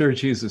 I'm sure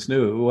Jesus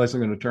knew it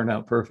wasn't going to turn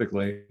out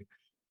perfectly,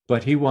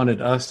 but he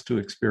wanted us to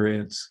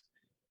experience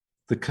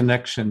the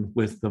connection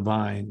with the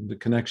vine, the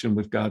connection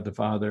with God the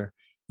Father,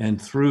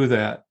 and through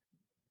that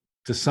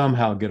to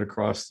somehow get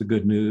across the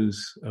good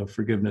news of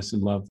forgiveness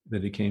and love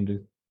that he came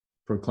to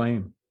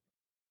proclaim.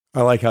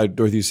 I like how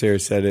Dorothy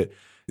Sayers said it,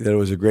 that it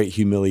was a great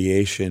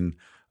humiliation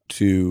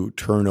to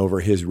turn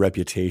over his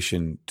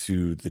reputation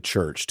to the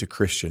church, to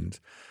Christians.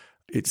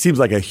 It seems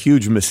like a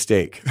huge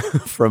mistake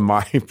from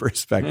my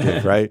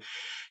perspective, right?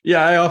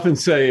 Yeah, I often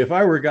say, if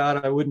I were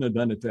God, I wouldn't have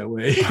done it that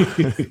way.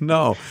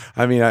 No,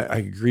 I mean, I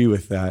agree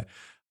with that.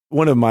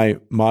 One of my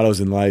mottos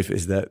in life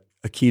is that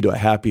a key to a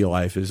happy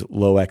life is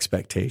low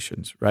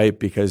expectations, right?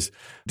 Because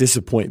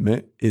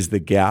disappointment is the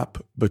gap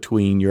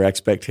between your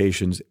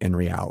expectations and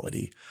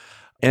reality.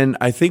 And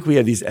I think we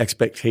have these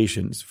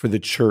expectations for the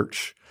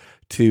church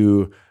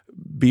to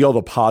be all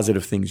the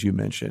positive things you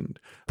mentioned,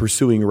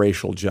 pursuing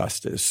racial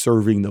justice,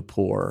 serving the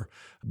poor,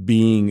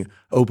 being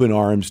open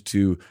arms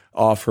to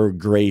offer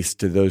grace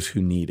to those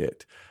who need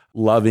it,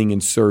 loving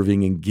and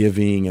serving and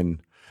giving.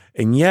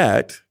 And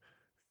yet,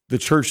 the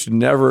church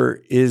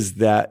never is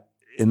that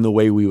in the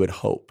way we would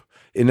hope.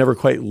 It never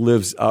quite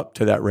lives up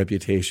to that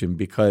reputation,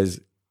 because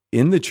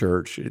in the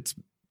church, it's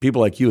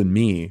people like you and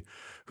me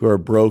who are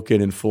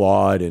broken and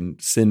flawed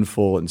and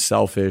sinful and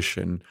selfish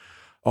and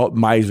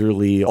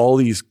miserly, all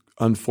these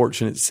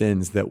unfortunate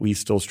sins that we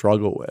still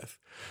struggle with.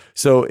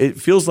 So it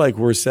feels like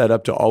we're set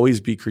up to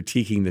always be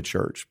critiquing the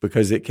church,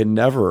 because it can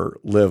never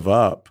live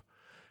up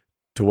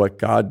to what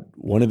God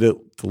wanted it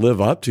to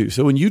live up to.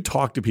 So when you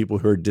talk to people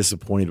who are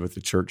disappointed with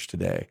the church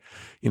today,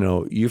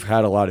 you've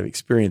had a lot of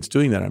experience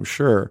doing that, I'm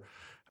sure.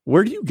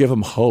 Where do you give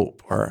them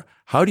hope, or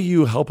how do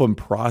you help them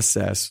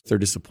process their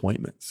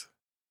disappointments?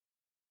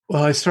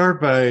 Well, I start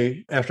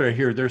by, after I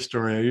hear their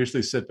story, I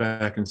usually sit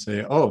back and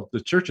say, oh, the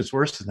church is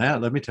worse than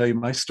that. Let me tell you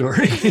my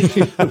story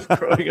of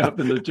growing up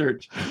in the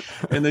church.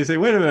 And they say,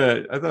 wait a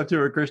minute, I thought you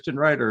were a Christian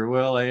writer.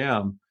 Well, I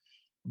am.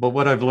 But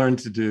what I've learned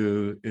to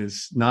do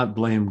is not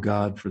blame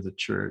God for the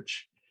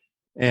church.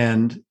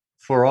 And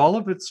for all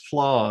of its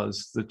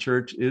flaws, the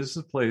church is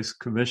the place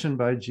commissioned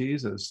by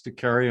Jesus to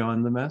carry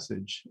on the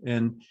message.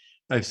 And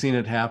I've seen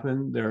it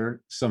happen. There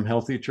are some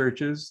healthy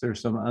churches.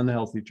 There's some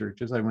unhealthy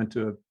churches. I went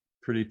to a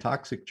pretty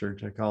toxic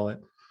church, I call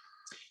it.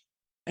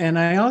 And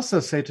I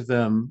also say to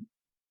them,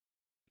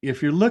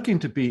 if you're looking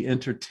to be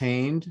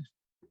entertained,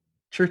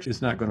 church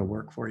is not going to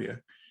work for you.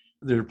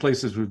 There are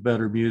places with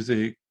better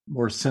music,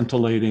 more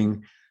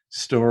scintillating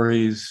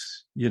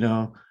stories,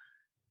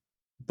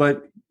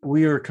 but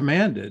we are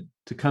commanded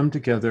to come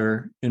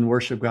together and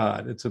worship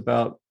God. It's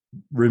about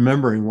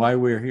remembering why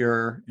we're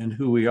here and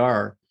who we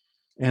are.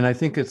 And I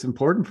think it's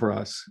important for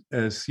us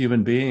as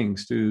human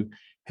beings to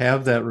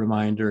have that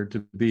reminder,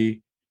 to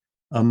be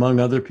among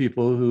other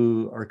people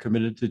who are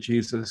committed to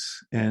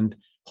Jesus and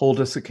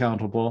hold us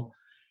accountable.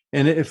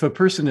 And if a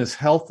person is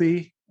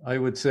healthy, I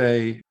would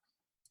say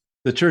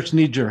the church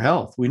needs your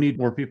health. We need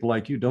more people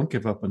like you. Don't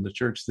give up on the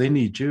church. They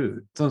need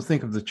you. Don't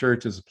think of the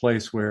church as a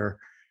place where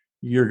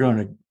you're going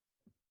to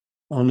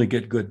only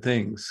get good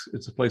things.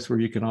 It's a place where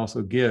you can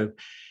also give.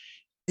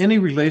 Any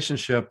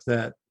relationship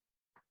that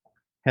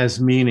has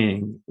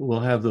meaning will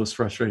have those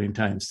frustrating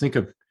times. Think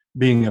of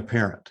being a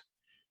parent.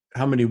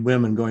 How many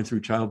women going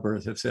through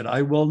childbirth have said,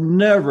 I will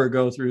never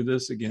go through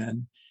this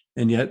again.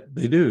 And yet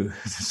they do.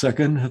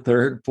 Second,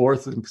 third,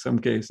 fourth, in some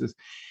cases.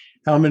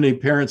 How many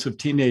parents of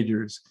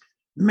teenagers,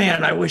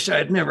 man, I wish I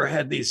had never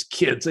had these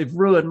kids. They've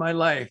ruined my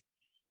life.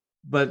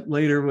 But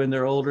later, when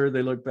they're older,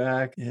 they look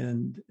back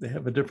and they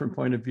have a different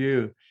point of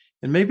view.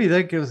 And maybe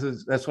that gives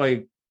us, that's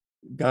why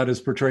God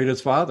is portrayed as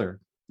Father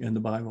in the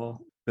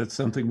Bible. That's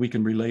something we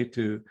can relate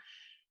to.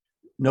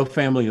 No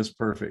family is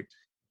perfect.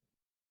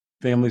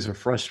 Families are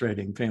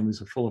frustrating.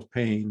 Families are full of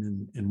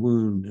pain and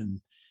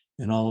wound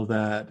and all of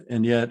that.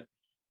 And yet,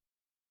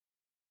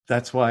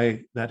 that's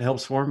why that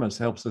helps form us,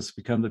 helps us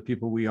become the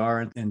people we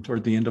are. And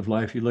toward the end of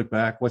life, you look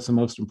back, what's the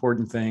most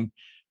important thing?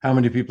 How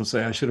many people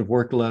say, I should have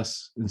worked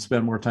less and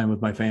spent more time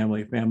with my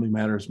family? Family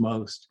matters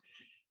most,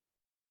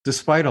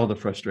 despite all the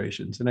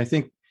frustrations. And I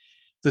think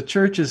the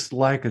church is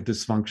like a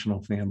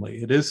dysfunctional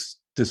family. It is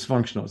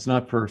dysfunctional. It's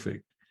not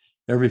perfect.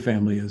 Every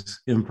family is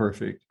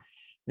imperfect.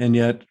 And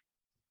yet,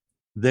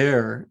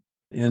 there,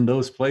 in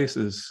those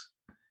places,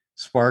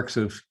 sparks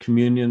of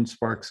communion,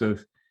 sparks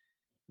of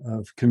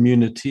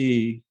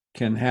community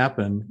can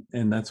happen.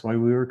 And that's why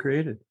we were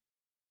created.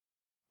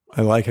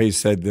 I like how you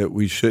said that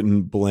we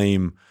shouldn't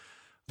blame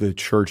the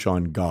church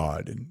on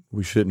God, and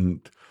we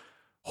shouldn't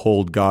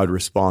hold God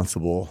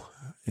responsible.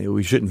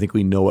 We shouldn't think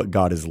we know what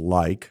God is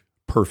like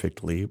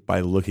perfectly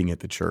by looking at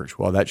the church.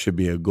 While that should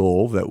be a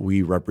goal, that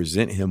we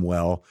represent him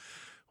well,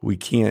 we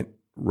can't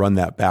run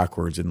that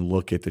backwards and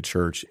look at the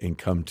church and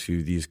come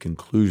to these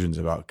conclusions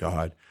about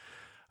God.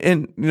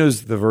 And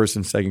there's the verse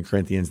in 2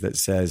 Corinthians that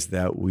says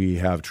that we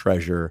have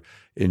treasure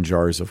in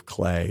jars of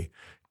clay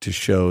to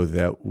show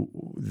that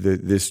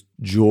this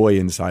joy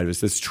inside of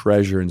us, this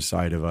treasure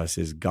inside of us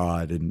is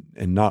God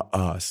and not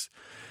us.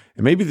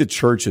 And maybe the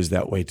church is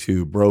that way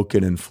too,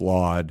 broken and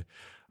flawed,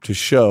 to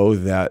show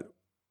that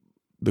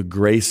the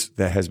grace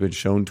that has been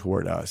shown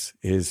toward us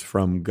is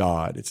from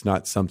God. It's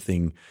not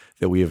something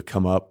that we have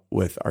come up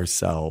with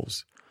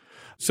ourselves.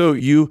 So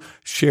you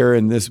share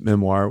in this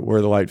memoir,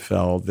 Where the Light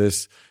Fell,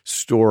 this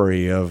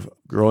story of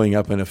growing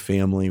up in a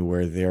family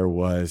where there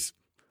was,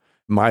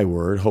 my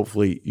word,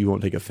 hopefully you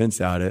won't take offense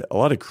at it, a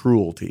lot of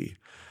cruelty.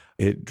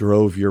 It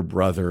drove your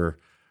brother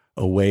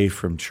away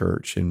from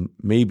church and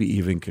maybe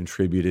even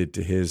contributed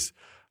to his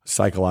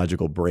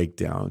psychological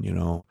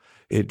breakdown.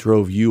 It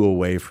drove you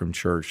away from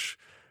church,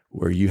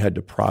 where you had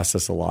to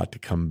process a lot to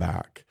come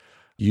back.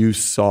 You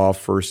saw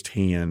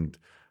firsthand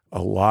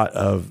a lot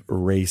of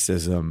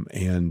racism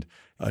and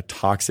a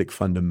toxic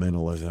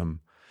fundamentalism.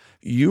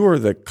 You are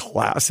the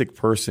classic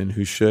person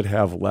who should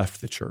have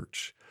left the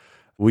church.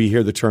 We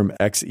hear the term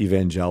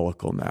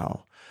ex-evangelical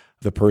now,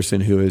 the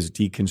person who has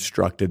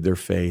deconstructed their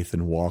faith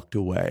and walked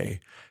away,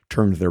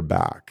 turned their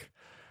back.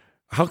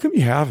 How come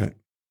you haven't?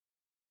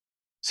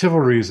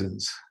 Several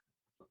reasons.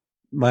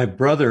 My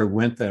brother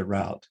went that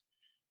route.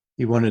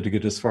 He wanted to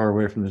get as far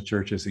away from the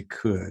church as he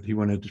could. He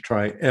wanted to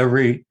try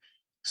every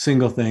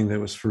single thing that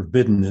was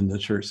forbidden in the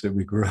church that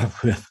we grew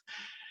up with.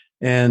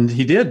 And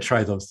he did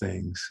try those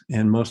things,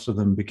 and most of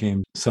them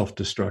became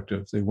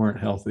self-destructive. They weren't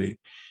healthy.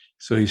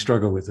 So he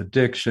struggled with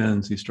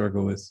addictions. He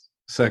struggled with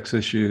sex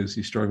issues.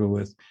 He struggled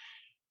with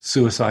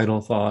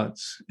suicidal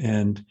thoughts.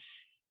 And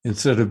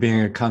instead of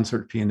being a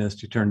concert pianist,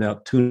 he turned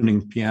out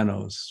tuning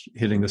pianos,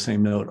 hitting the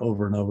same note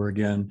over and over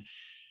again,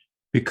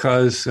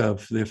 because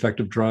of the effect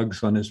of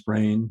drugs on his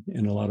brain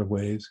in a lot of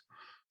ways.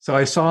 So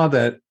I saw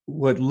that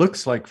what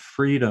looks like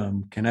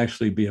freedom can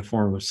actually be a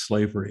form of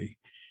slavery,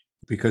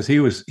 because he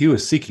was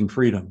seeking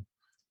freedom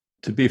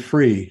to be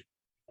free,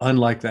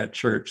 unlike that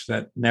church,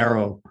 that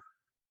narrow,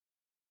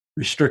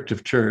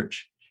 restrictive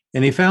church.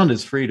 And he found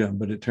his freedom,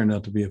 but it turned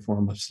out to be a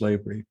form of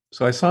slavery.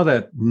 So I saw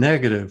that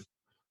negative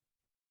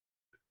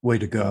way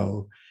to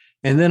go.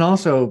 And then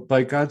also,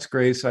 by God's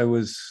grace, I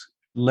was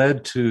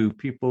led to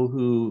people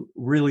who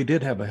really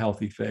did have a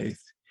healthy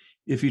faith.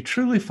 If you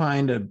truly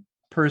find a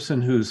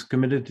person who's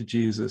committed to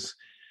Jesus,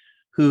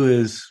 who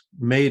is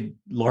made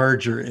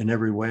larger in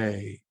every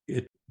way,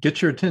 it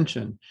gets your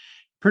attention.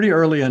 Pretty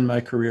early in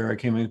my career, I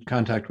came in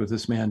contact with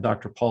this man,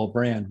 Dr. Paul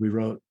Brand. We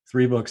wrote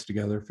 3 books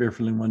together,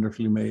 Fearfully and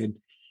Wonderfully Made,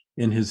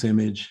 In His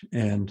Image,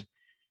 and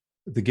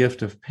The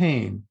Gift of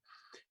Pain.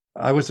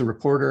 I was a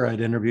reporter.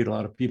 I'd interviewed a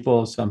lot of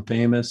people, some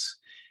famous.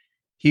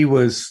 He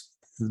was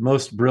the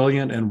most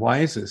brilliant and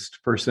wisest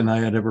person I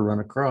had ever run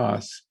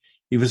across.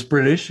 He was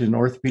British, an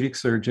orthopedic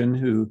surgeon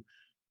who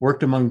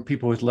worked among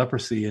people with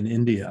leprosy in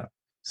India.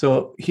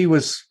 So he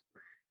was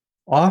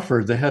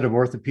offered the head of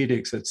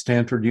orthopedics at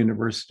Stanford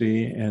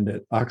University and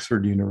at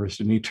Oxford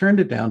University, and he turned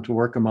it down to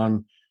work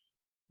among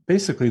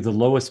basically the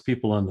lowest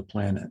people on the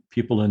planet,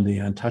 people in the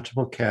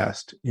untouchable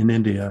caste in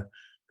India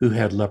who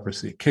had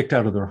leprosy, kicked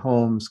out of their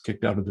homes,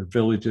 kicked out of their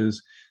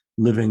villages,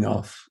 living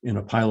off in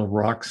a pile of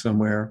rocks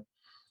somewhere.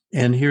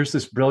 And here's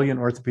this brilliant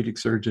orthopedic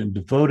surgeon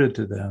devoted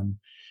to them,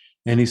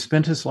 and he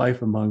spent his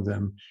life among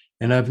them.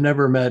 And I've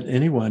never met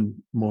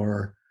anyone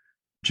more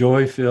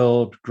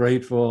joy-filled,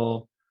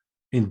 grateful,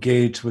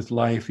 engaged with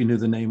life. He knew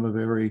the name of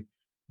every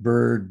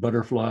bird,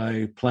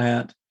 butterfly,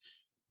 plant.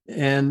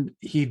 And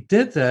he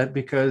did that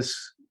because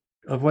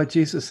of what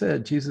Jesus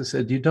said. Jesus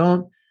said, you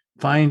don't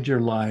find your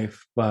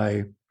life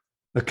by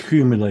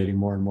accumulating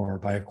more and more,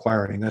 by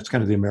acquiring. That's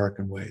kind of the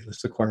American way.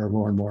 Let's acquire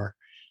more and more.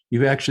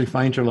 You actually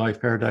find your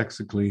life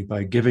paradoxically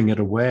by giving it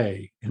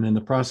away. And in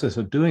the process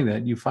of doing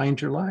that, you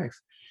find your life.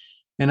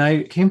 And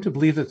I came to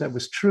believe that that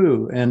was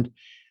true. And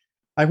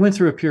I went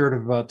through a period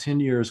of about 10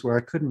 years where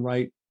I couldn't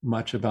write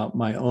much about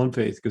my own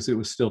faith because it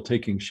was still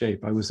taking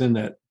shape. I was in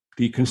that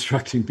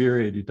deconstructing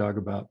period you talk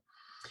about.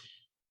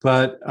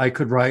 But I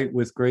could write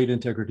with great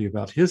integrity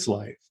about his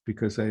life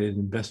because I had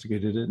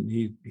investigated it, and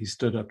he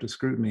stood up to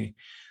scrutiny.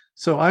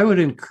 So I would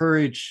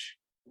encourage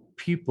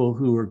people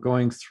who are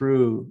going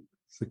through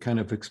the kind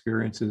of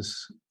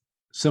experiences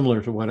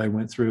similar to what I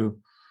went through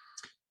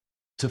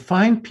to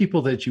find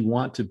people that you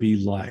want to be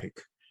like.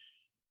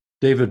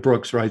 David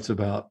Brooks writes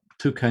about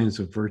 2 kinds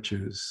of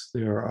virtues.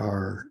 There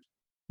are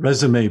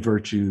resume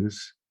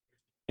virtues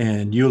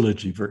and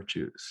eulogy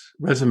virtues.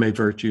 Resume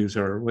virtues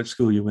are what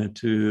school you went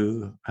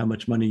to, how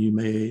much money you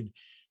made,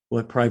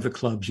 what private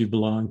clubs you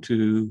belonged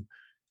to,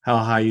 how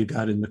high you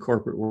got in the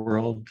corporate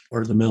world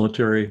or the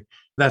military.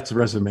 That's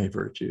resume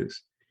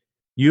virtues.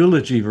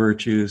 Eulogy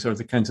virtues are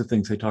the kinds of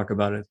things they talk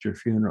about at your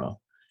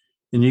funeral.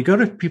 And you go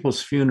to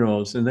people's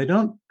funerals and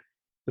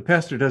the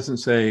pastor doesn't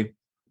say,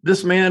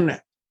 this man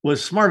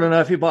was smart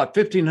enough, he bought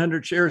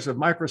 1,500 shares of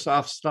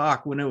Microsoft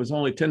stock when it was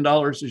only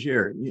 $10 a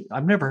share.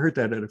 I've never heard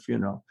that at a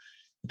funeral.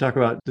 You talk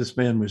about this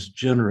man was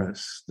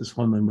generous. This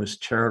woman was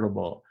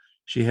charitable.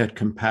 She had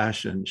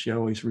compassion. She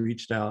always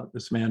reached out.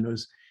 This man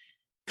was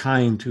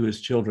kind to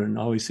his children,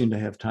 always seemed to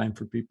have time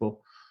for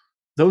people.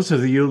 Those are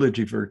the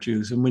eulogy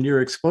virtues. And when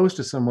you're exposed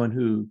to someone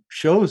who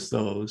shows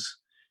those,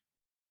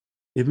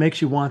 it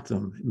makes you want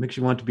them. It makes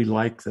you want to be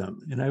like them.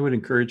 And I would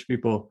encourage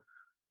people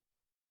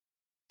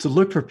to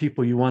look for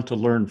people you want to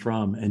learn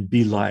from and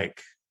be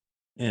like,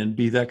 and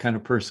be that kind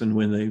of person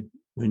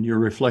when you're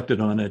reflected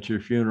on at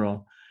your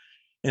funeral,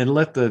 and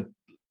let the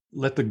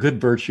good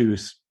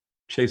virtues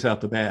chase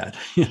out the bad.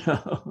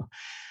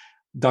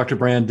 Dr.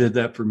 Brand did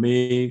that for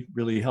me,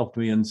 really helped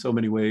me in so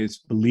many ways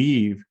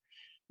believe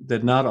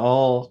that not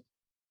all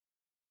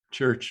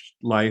church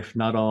life,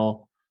 not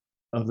all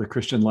of the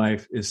Christian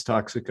life is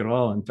toxic at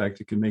all. In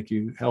fact, it can make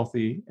you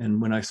healthy. And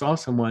when I saw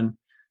someone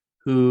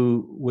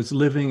who was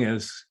living,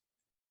 as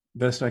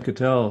best I could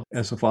tell,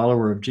 as a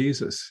follower of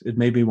Jesus, it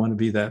made me want to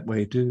be that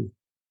way too.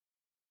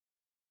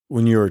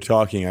 When you were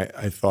talking,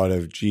 I thought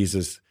of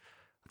Jesus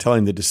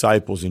telling the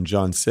disciples in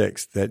John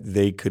 6 that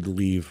they could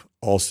leave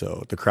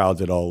also. The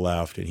crowds had all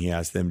left, and he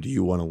asked them, do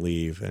you want to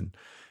leave? And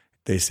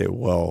they say,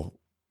 well,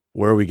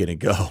 where are we going to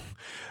go?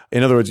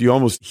 In other words, you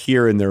almost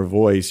hear in their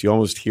voice, you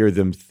almost hear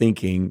them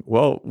thinking,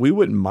 well, we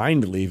wouldn't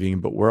mind leaving,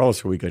 but where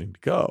else are we going to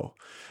go?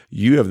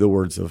 You have the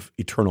words of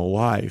eternal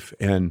life.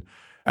 And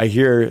I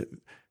hear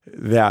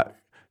that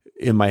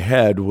in my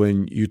head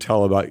when you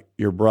tell about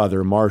your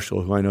brother,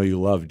 Marshall, who I know you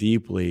love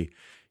deeply.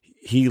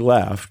 He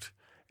left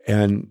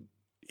and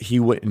he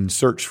went and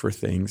searched for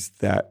things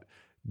that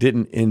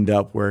didn't end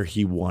up where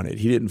he wanted.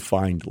 He didn't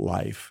find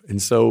life.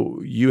 And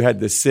so you had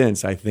this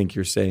sense, I think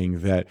you're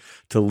saying, that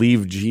to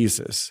leave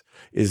Jesus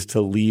is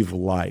to leave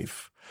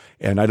life.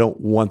 And I don't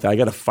want that. I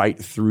got to fight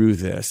through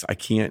this. I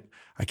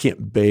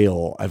can't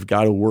bail. I've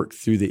got to work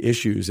through the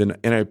issues. And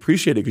I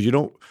appreciate it because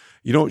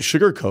you don't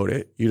sugarcoat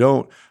it. You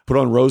don't put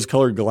on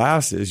rose-colored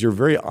glasses. You're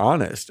very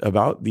honest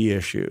about the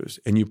issues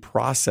and you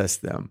process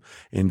them.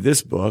 In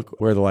this book,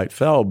 Where the Light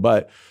Fell,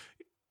 but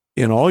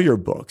in all your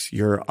books,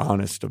 you're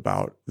honest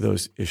about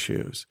those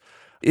issues.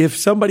 If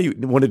somebody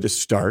wanted to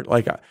start,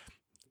 like,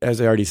 as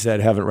I already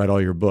said, haven't read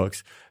all your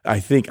books, I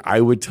think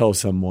I would tell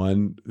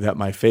someone that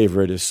my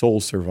favorite is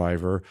Soul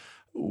Survivor.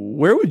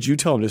 Where would you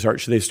tell them to start?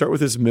 Should they start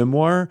with this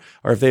memoir?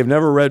 Or if they've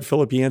never read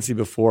Philip Yancey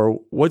before,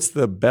 what's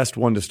the best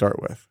one to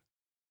start with?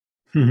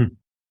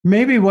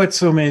 Maybe what's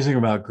so amazing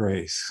about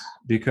grace,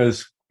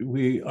 because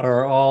we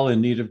are all in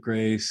need of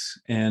grace.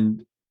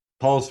 And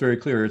Paul's very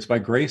clear, it's by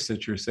grace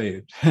that you're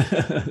saved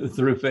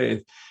through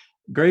faith.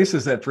 Grace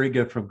is that free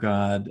gift from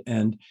God.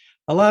 And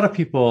a lot of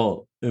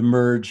people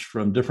emerge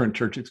from different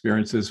church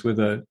experiences with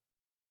a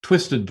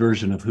twisted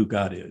version of who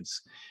God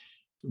is,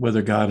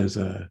 whether God is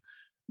a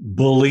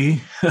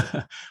bully,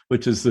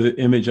 which is the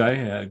image I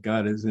had.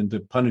 God is into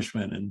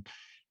punishment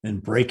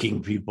and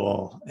breaking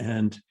people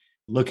and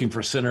looking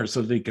for sinners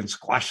so that he can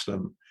squash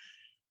them,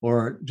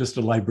 or just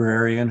a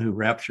librarian who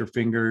wraps your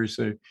fingers.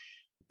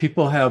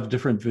 People have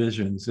different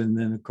visions. And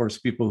then, of course,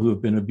 people who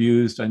have been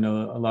abused. I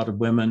know a lot of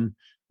women,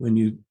 when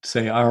you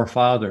say our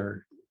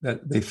Father,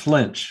 that they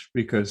flinch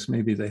because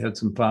maybe they had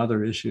some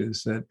father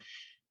issues that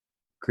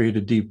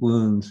created deep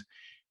wounds.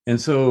 And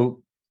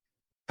so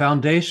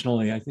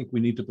foundationally, I think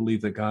we need to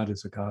believe that God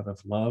is a God of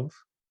love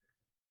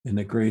and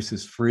that grace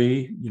is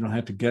free. You don't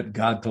have to get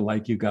God to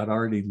like you. God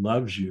already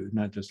loves you,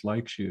 not just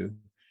likes you.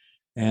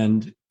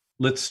 And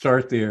let's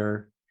start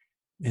there.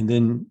 And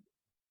then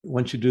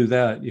once you do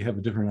that, you have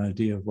a different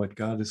idea of what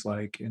God is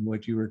like and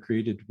what you were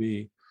created to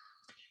be.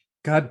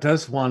 God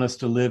does want us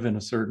to live in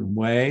a certain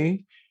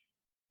way,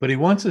 but he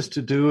wants us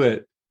to do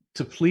it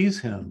to please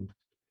him,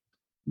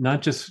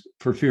 not just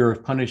for fear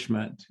of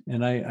punishment.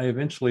 And I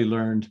eventually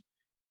learned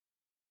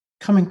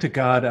coming to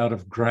God out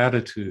of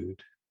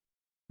gratitude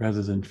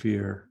rather than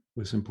fear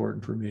was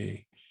important for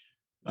me.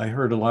 I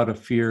heard a lot of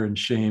fear and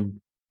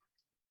shame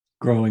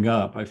growing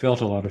up. I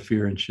felt a lot of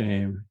fear and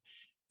shame.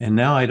 And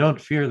now I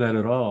don't fear that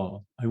at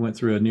all. I went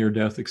through a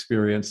near-death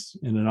experience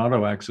in an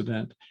auto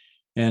accident.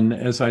 And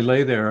as I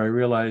lay there, I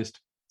realized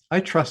I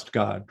trust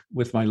God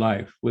with my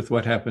life, with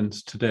what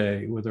happens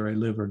today, whether I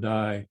live or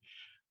die.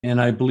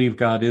 And I believe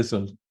God is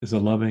a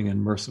loving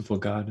and merciful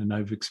God. And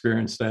I've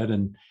experienced that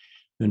and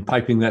been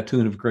piping that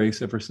tune of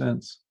grace ever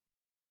since.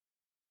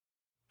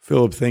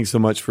 Philip, thanks so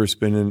much for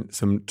spending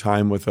some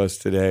time with us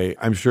today.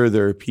 I'm sure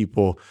there are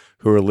people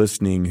who are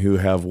listening who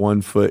have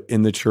one foot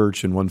in the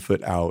church and one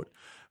foot out,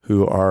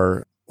 who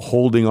are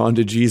holding on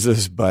to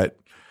Jesus, but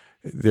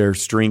their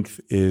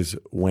strength is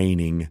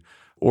waning.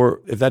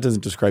 Or if that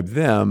doesn't describe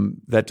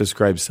them, that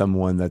describes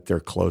someone that they're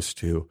close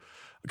to.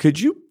 Could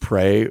you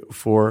pray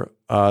for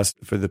us,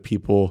 for the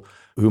people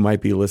who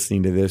might be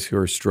listening to this, who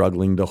are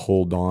struggling to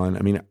hold on?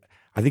 I mean,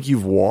 I think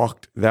you've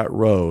walked that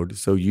road,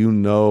 so you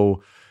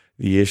know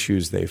the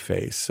issues they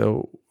face.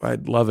 So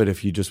I'd love it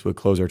if you just would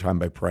close our time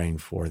by praying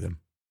for them.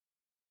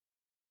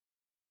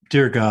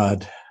 Dear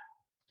God,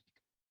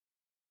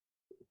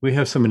 we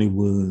have so many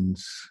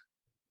wounds.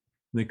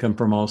 They come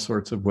from all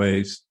sorts of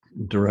ways,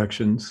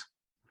 directions.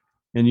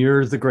 And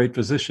you're the great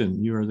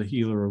physician. You are the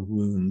healer of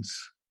wounds.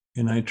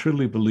 And I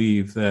truly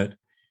believe that,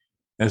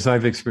 as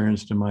I've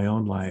experienced in my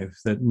own life,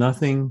 that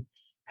nothing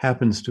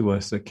happens to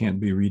us that can't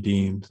be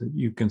redeemed, that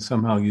you can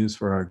somehow use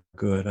for our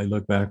good. I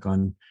look back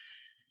on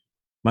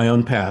my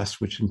own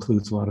past, which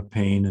includes a lot of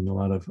pain and a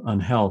lot of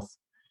unhealth,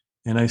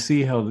 and I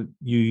see how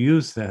you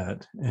use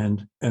that.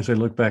 And as I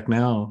look back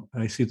now,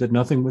 I see that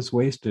nothing was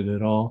wasted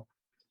at all.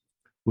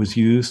 Was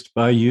used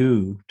by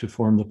you to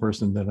form the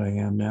person that I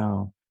am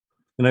now.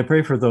 And I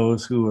pray for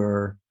those who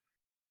are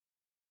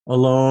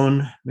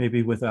alone,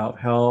 maybe without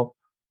help,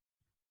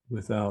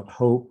 without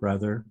hope,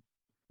 rather,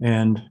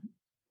 and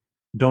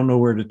don't know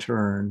where to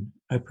turn.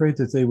 I pray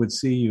that they would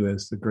see you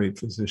as the great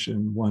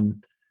physician,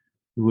 one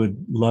who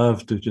would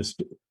love to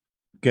just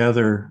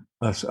gather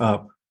us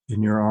up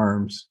in your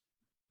arms.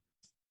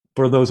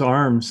 For those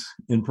arms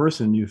in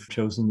person, you've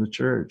chosen the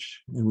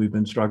church. And we've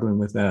been struggling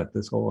with that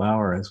this whole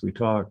hour as we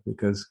talk,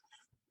 because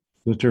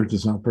the church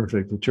is not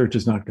perfect. The church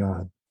is not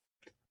God.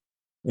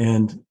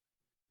 And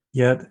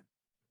yet,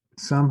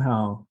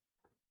 somehow,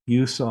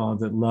 you saw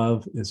that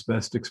love is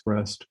best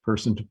expressed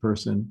person to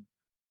person.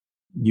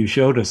 You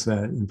showed us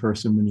that in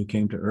person when you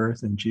came to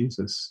earth in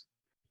Jesus.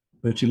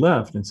 But you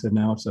left and said,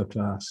 now it's up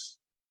to us.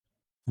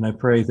 And I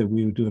pray that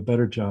we would do a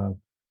better job.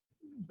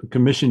 The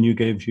commission you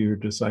gave to your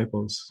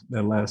disciples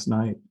that last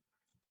night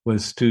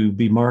was to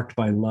be marked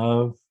by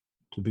love,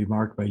 to be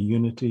marked by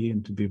unity,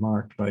 and to be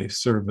marked by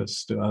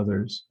service to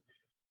others.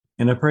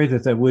 And I pray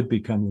that that would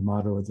become the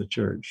motto of the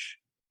church,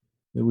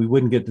 that we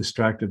wouldn't get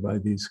distracted by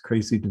these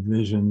crazy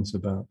divisions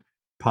about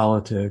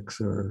politics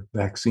or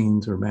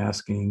vaccines or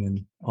masking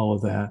and all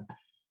of that,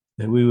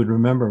 that we would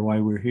remember why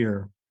we're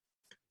here.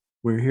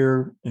 We're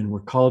here and we're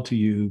called to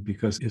you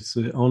because it's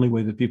the only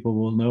way that people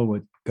will know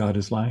what God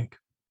is like.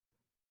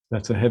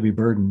 That's a heavy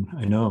burden,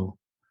 I know,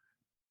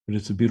 but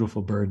it's a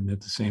beautiful burden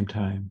at the same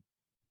time.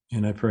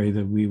 And I pray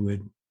that we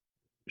would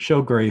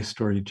show grace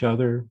toward each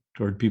other,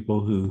 toward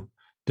people who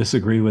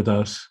disagree with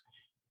us,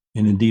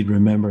 and indeed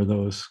remember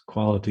those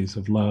qualities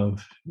of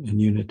love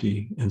and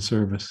unity and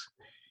service.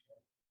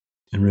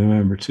 And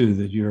remember, too,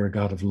 that you're a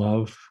God of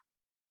love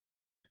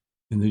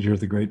and that you're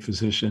the great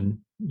physician.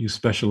 You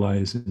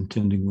specialize in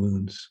tending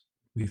wounds.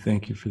 We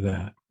thank you for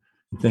that.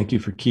 And thank you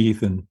for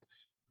Keith and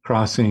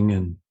Crossing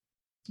and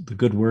the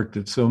good work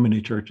that so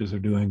many churches are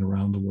doing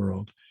around the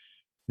world.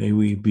 May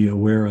we be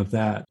aware of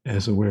that,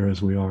 as aware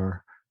as we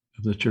are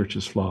of the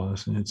church's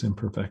flaws and its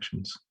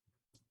imperfections.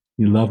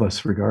 You love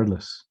us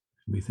regardless.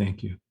 We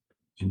thank you.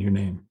 In your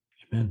name,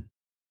 amen.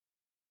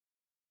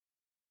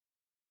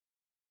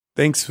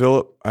 Thanks,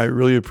 Philip. I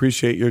really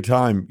appreciate your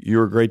time. You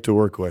were great to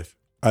work with.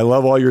 I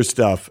love all your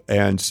stuff,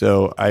 and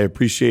so I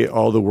appreciate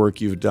all the work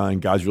you've done.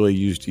 God's really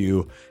used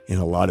you in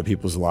a lot of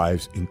people's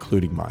lives,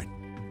 including mine.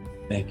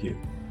 Thank you.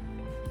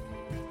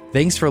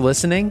 Thanks for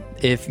listening.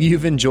 If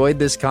you've enjoyed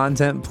this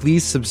content,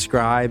 please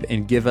subscribe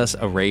and give us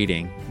a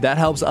rating. That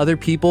helps other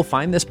people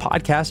find this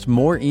podcast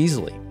more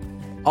easily.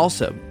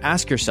 Also,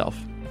 ask yourself,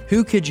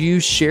 who could you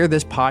share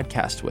this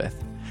podcast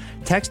with?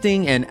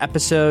 Texting an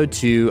episode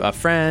to a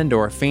friend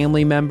or a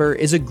family member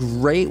is a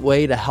great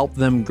way to help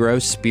them grow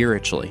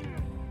spiritually.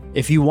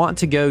 If you want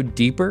to go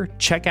deeper,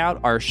 check out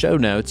our show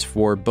notes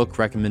for book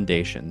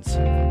recommendations.